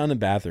passed out in the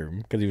bathroom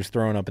because he was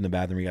throwing up in the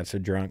bathroom. He got so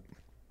drunk,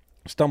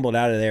 stumbled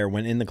out of there,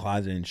 went in the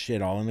closet and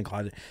shit all in the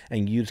closet,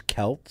 and used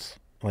kilts,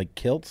 Scottish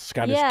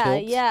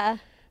kilts, that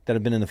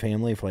have been in the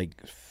family for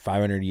like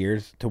 500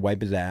 years to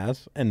wipe his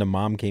ass. And the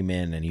mom came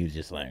in, and he was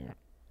just like,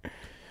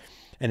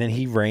 and then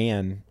he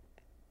ran,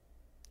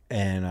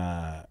 and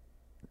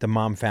the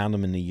mom found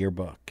him in the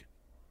yearbook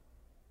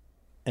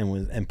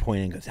and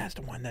pointing, goes, that's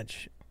the one that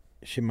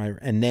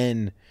and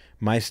then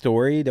my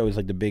story, that was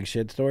like the big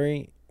shit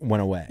story,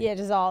 went away. Yeah,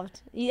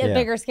 dissolved. A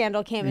bigger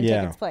scandal came and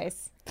took its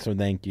place. So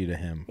thank you to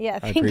him. Yeah,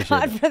 thank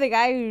God for the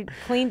guy who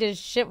cleaned his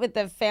shit with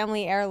the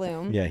family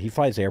heirloom. Yeah, he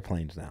flies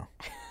airplanes now.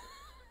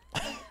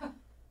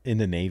 In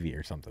the Navy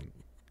or something.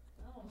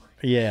 Oh.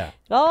 Yeah.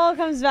 It all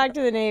comes back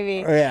to the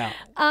Navy. Yeah.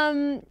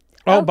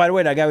 By the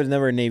way, that guy was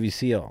never a Navy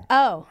SEAL.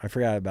 Oh. I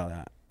forgot about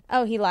that.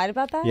 Oh, he lied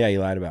about that? Yeah, he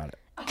lied about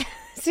it.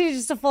 So he's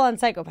just a full-on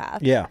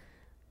psychopath. Yeah.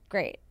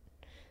 Great.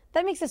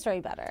 That makes the story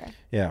better.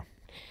 Yeah.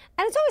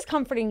 And it's always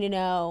comforting to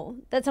know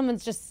that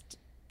someone's just,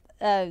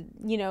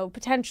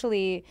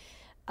 potentially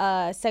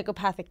a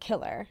psychopathic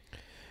killer.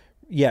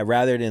 Yeah,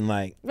 rather than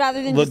look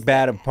just,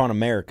 bad upon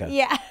America.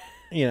 Yeah.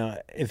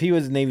 If he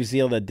was a Navy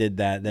SEAL that did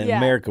that, then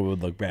America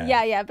would look bad.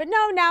 Yeah. But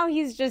no, now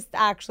he's just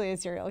actually a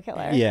serial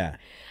killer. Yeah.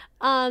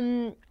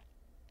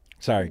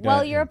 Sorry.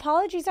 Well, your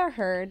apologies are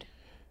heard.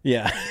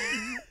 Yeah.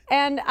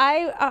 And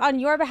on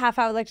your behalf,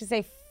 I would like to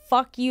say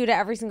fuck you to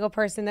every single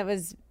person that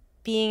was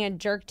being a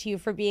jerk to you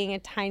for being a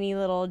tiny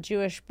little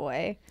Jewish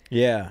boy.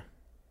 Yeah.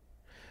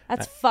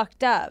 That's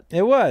fucked up.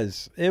 It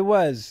was.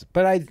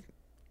 But I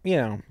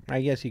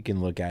guess you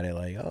can look at it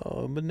like,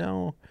 oh, but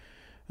no,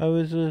 I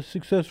was a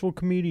successful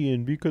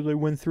comedian because I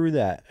went through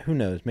that. Who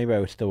knows? Maybe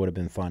I still would have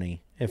been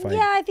funny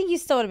I think you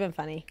still would have been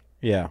funny.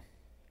 Yeah.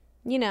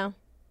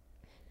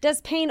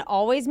 Does pain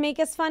always make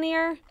us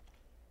funnier?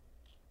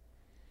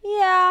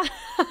 Yeah.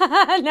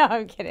 No,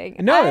 I'm kidding.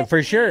 No,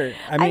 for sure.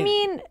 I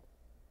mean,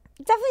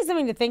 definitely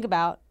something to think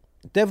about.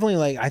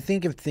 Definitely, I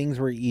think if things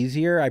were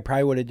easier, I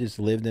probably would have just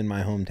lived in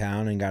my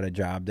hometown and got a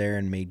job there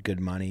and made good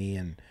money,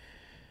 and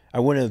I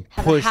wouldn't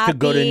have pushed to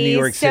go to New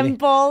York City.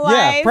 Simple life.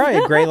 Yeah, probably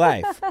a great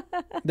life.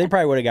 They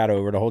probably would have got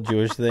over the whole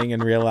Jewish thing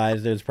and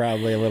realized it was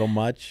probably a little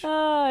much.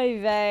 Oh,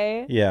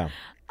 vey. Yeah.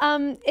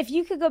 If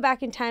you could go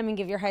back in time and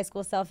give your high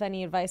school self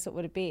any advice, what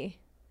would it be?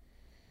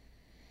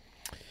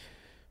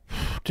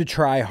 To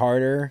try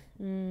harder.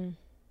 To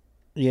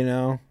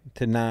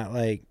not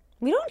like...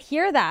 We don't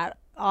hear that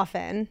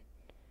often.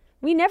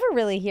 We never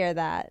really hear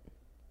that.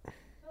 I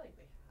feel like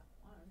they have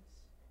once.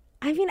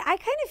 I mean, I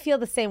kind of feel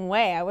the same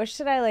way. I wish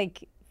that I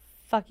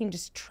fucking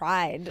just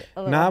tried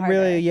a little Not harder.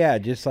 really, yeah.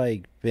 Just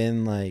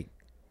been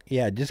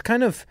just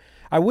kind of...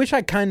 I wish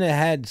I kind of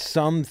had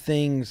some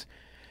things...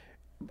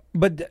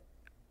 But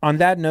on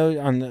that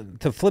note,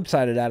 the flip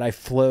side of that, I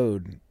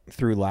flowed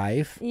through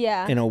life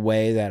in a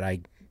way that I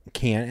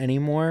can't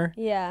anymore.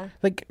 Yeah.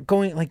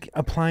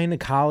 Applying to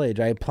college.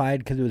 I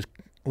applied because it was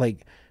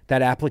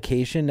that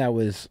application that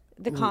was...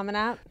 The Common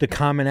App? The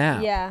Common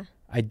App. Yeah.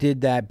 I did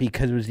that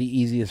because it was the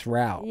easiest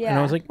route. Yeah. And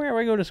I was like, where do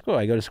I go to school?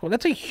 I go to school.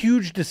 That's a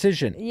huge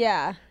decision.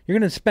 Yeah. You're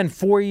going to spend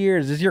 4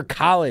 years. This is your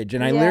college.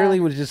 And I literally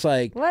was just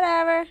like...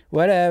 Whatever.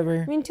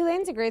 I mean,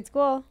 Tulane's a great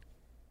school.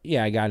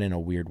 Yeah, I got in a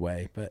weird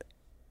way, but...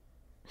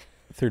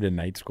 Through the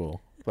night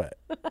school, but...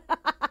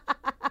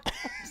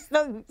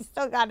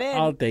 Still got in.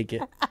 I'll take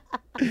it.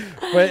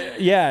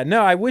 But, yeah,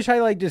 no, I wish I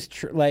I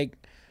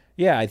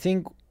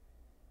think...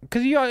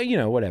 Because,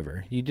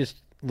 whatever. You just...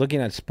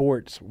 Looking at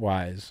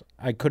sports-wise,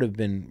 I could have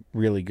been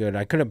really good.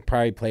 I could have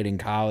probably played in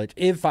college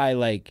if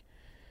I,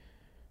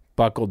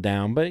 buckled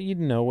down. But you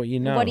know what you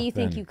know. What do you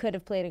think you could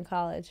have played in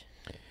college?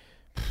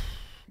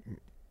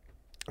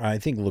 I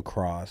think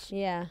lacrosse.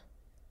 Yeah.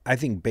 I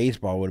think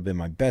baseball would have been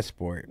my best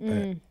sport,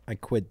 but I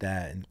quit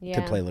that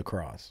to play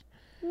lacrosse.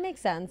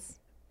 Makes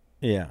sense.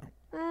 Yeah.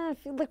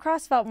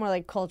 Lacrosse felt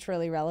more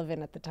culturally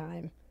relevant at the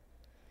time.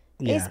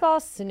 Yeah. Baseball,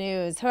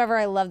 snooze. However,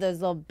 I love those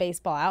little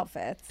baseball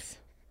outfits.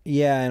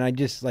 Yeah, and I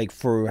just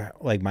for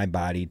my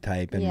body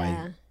type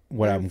and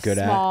what I'm good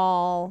at.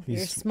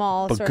 You're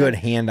small, but sort good of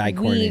hand-eye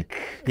coordination.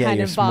 Yeah, Your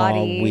your small,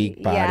 body.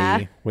 weak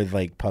body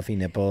with puffy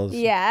nipples.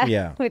 Yeah.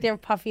 Yeah. With your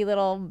puffy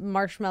little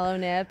marshmallow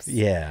nips.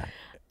 Yeah.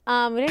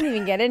 We didn't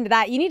even get into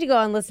that. You need to go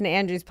and listen to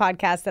Andrew's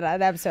podcast,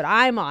 that episode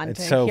I'm on,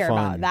 It's to so hear fun.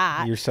 about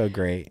that. You're so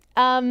great.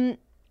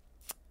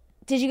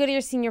 Did you go to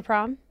your senior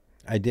prom?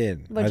 I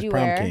did. What'd I was you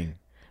prom wear? king.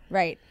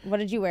 Right. What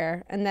did you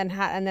wear? And then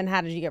how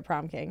did you get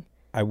prom king?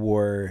 I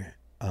wore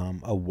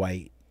a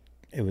white.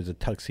 It was a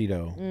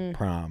tuxedo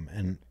prom,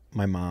 and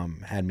my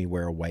mom had me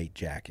wear a white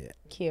jacket.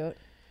 Cute.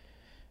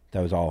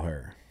 That was all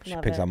her. She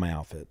Love picks it. out my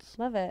outfits.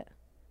 Love it.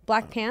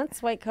 Black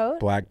pants, white coat?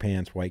 Black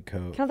pants, white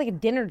coat. Kind of like a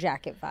dinner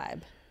jacket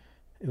vibe.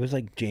 It was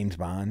like James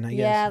Bond, I guess.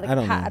 Yeah, like I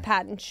don't know. a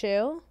patent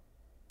shoe.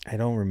 I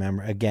don't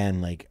remember.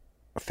 Again,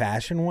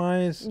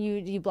 fashion-wise.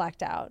 You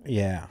blacked out.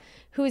 Yeah.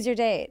 Who was your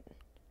date?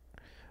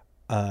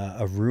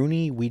 A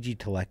Rooney Ouija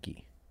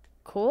Telecki.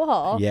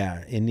 Cool.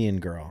 Yeah, Indian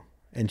girl.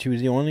 And she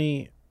was the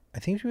only, I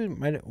think she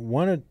was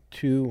one or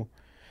two.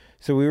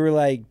 So we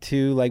were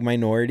two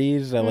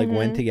minorities that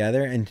went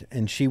together,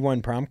 and she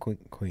won prom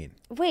queen.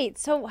 Wait,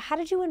 so how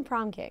did you win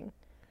prom king?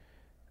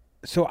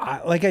 So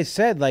I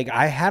said,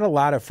 I had a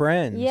lot of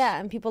friends. Yeah,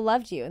 and people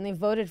loved you, and they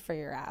voted for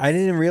your ass. I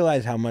didn't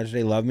realize how much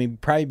they loved me,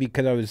 probably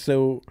because I was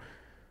so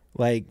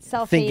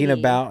thinking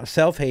about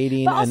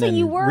self-hating, but also and then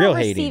you were real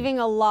receiving hating.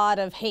 a lot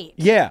of hate.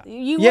 Yeah.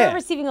 You were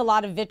receiving a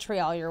lot of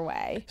vitriol your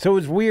way. So it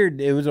was weird.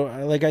 It was,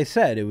 like I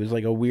said, it was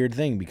a weird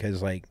thing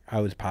because I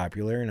was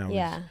popular and I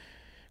was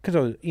Because I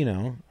was,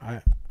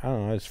 I don't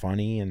know, I was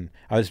funny, and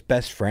I was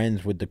best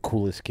friends with the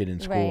coolest kid in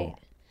school, Right.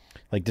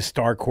 like the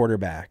star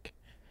quarterback,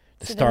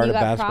 the So star then of you the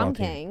got basketball prom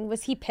team. king.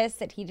 Was he pissed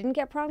that he didn't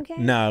get prom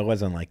king? No, it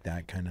wasn't like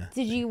that kind of.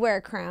 Did you wear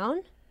a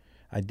crown?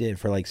 I did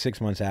for like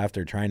 6 months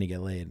after trying to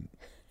get laid.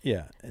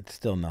 Yeah, it's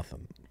still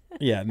nothing.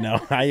 Yeah, no,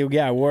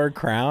 I wore a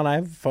crown.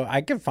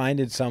 I could find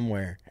it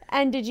somewhere.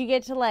 And did you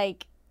get to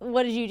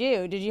what did you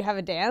do? Did you have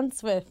a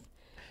dance with?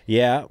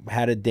 Yeah,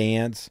 had a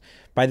dance.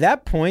 By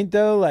that point,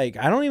 though, like,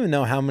 I don't even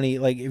know how many,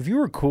 like, if you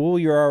were cool,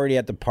 you were already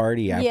at the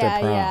party after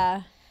prom.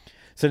 Yeah.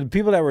 So the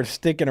people that were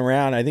sticking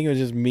around, I think it was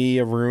just me,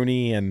 a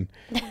Rooney, and,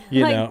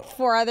 you know.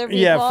 4 other people?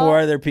 Yeah, 4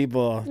 other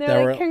people.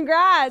 They're like,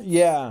 congrats.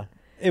 Yeah.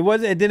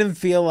 It didn't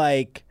feel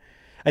like,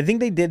 I think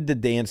they did the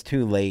dance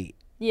too late.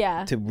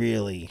 Yeah. To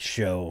really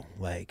show,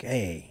 like,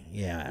 hey,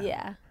 yeah.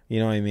 Yeah. You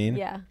know what I mean?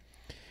 Yeah.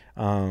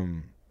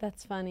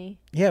 That's funny.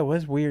 Yeah, it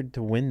was weird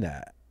to win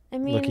that. I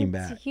mean, looking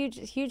back. It's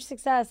a huge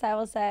success, I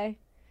will say.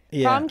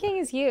 Yeah. Prom king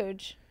is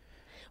huge.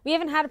 We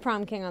haven't had a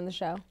prom king on the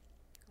show.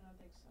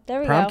 There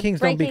we go. Prom kings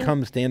don't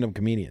become stand-up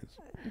comedians.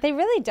 They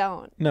really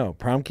don't. No,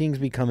 prom kings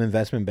become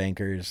investment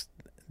bankers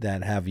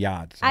that have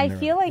yachts. I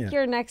feel like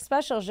your next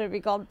special should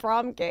be called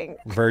Prom King.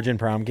 Virgin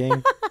prom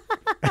king.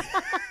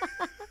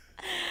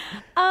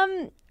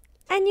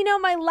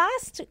 And my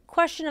last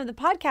question of the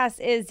podcast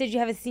is, did you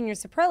have a senior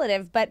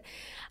superlative? But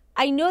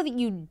I know that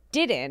you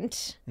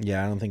didn't.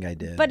 Yeah, I don't think I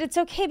did. But it's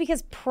okay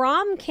because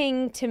prom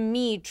king to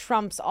me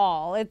trumps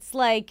all. It's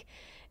like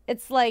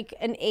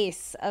an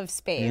ace of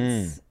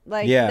spades.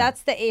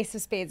 That's the ace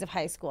of spades of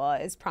high school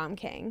is prom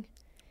king.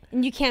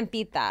 And you can't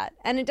beat that.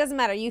 And it doesn't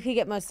matter. You could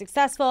get most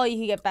successful, you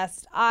could get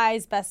best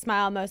eyes, best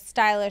smile, most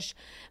stylish,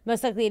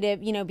 most likely to,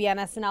 be on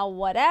SNL,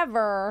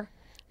 whatever.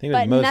 I think it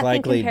was most nothing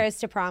likely compares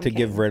to prom to king.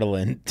 give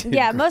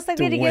Ritalin. Most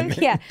likely to women,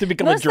 give. Yeah, to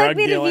become most a drug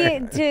likely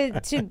dealer.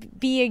 to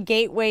be a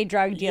gateway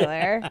drug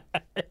dealer.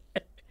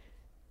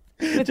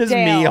 With Just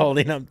Dale. me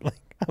holding up like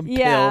a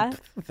pill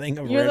thing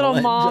of Your Ritalin.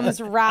 little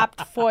mom's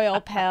wrapped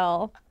foil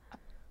pill.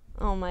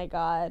 Oh my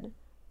God.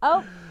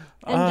 Oh,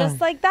 and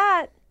just like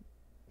that,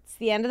 it's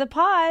the end of the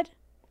pod.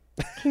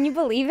 Can you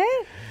believe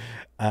it?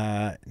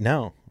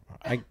 No,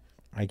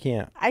 I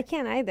can't. I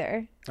can't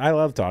either. I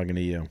love talking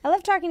to you. I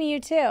love talking to you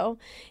too.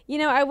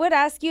 I would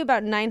ask you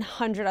about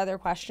 900 other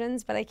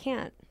questions, but I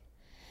can't.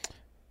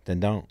 Then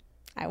don't.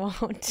 I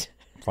won't.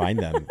 Find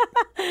them.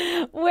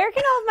 Where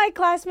can all of my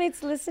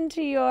classmates listen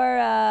to your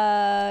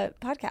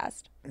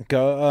podcast?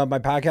 Go. My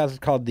podcast is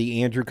called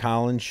The Andrew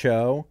Collin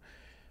Show.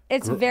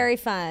 It's very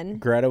fun.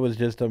 Greta was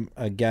just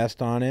a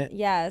guest on it.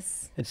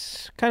 Yes.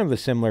 It's kind of a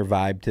similar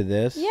vibe to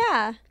this.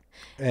 Yeah.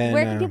 And,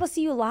 where can people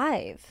see you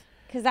live?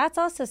 Because that's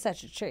also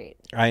such a treat.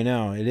 I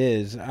know, it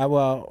is.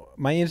 Well,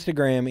 my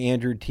Instagram,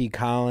 Andrew T.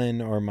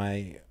 Collin, or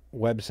my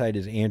website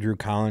is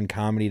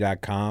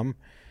andrewcollincomedy.com.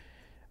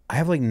 I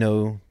have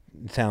no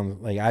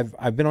sound.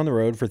 I've been on the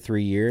road for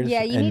 3 years.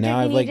 Yeah, you and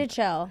need to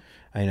chill.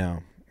 I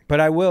know.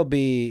 But I will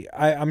be,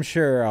 I'm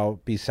sure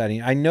I'll be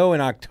setting, I know in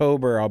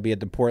October I'll be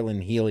at the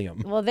Portland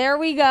Helium. Well, there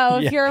we go.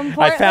 If you're in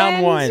Portland, I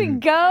found one.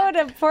 Go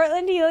to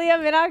Portland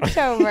Helium in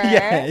October.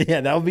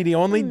 yeah, that'll be the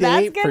only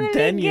date for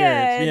 10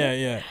 years.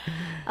 Yeah.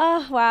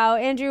 Oh, wow.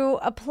 Andrew,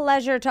 a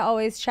pleasure to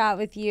always chat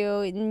with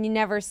you. You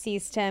never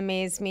cease to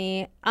amaze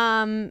me.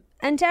 And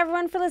to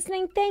everyone for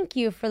listening, thank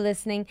you for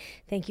listening.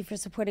 Thank you for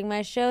supporting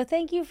my show.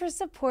 Thank you for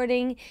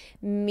supporting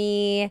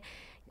me.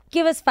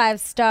 Give us 5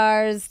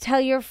 stars.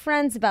 Tell your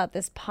friends about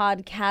this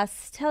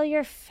podcast. Tell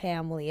your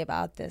family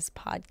about this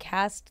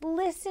podcast.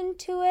 Listen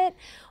to it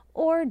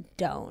or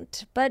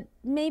don't, but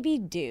maybe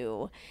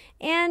do.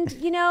 And,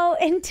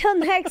 until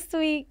next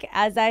week,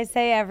 as I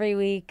say every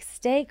week,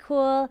 stay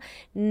cool,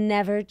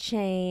 never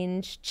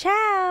change.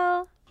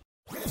 Ciao.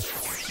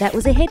 That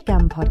was a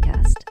HeadGum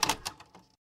podcast.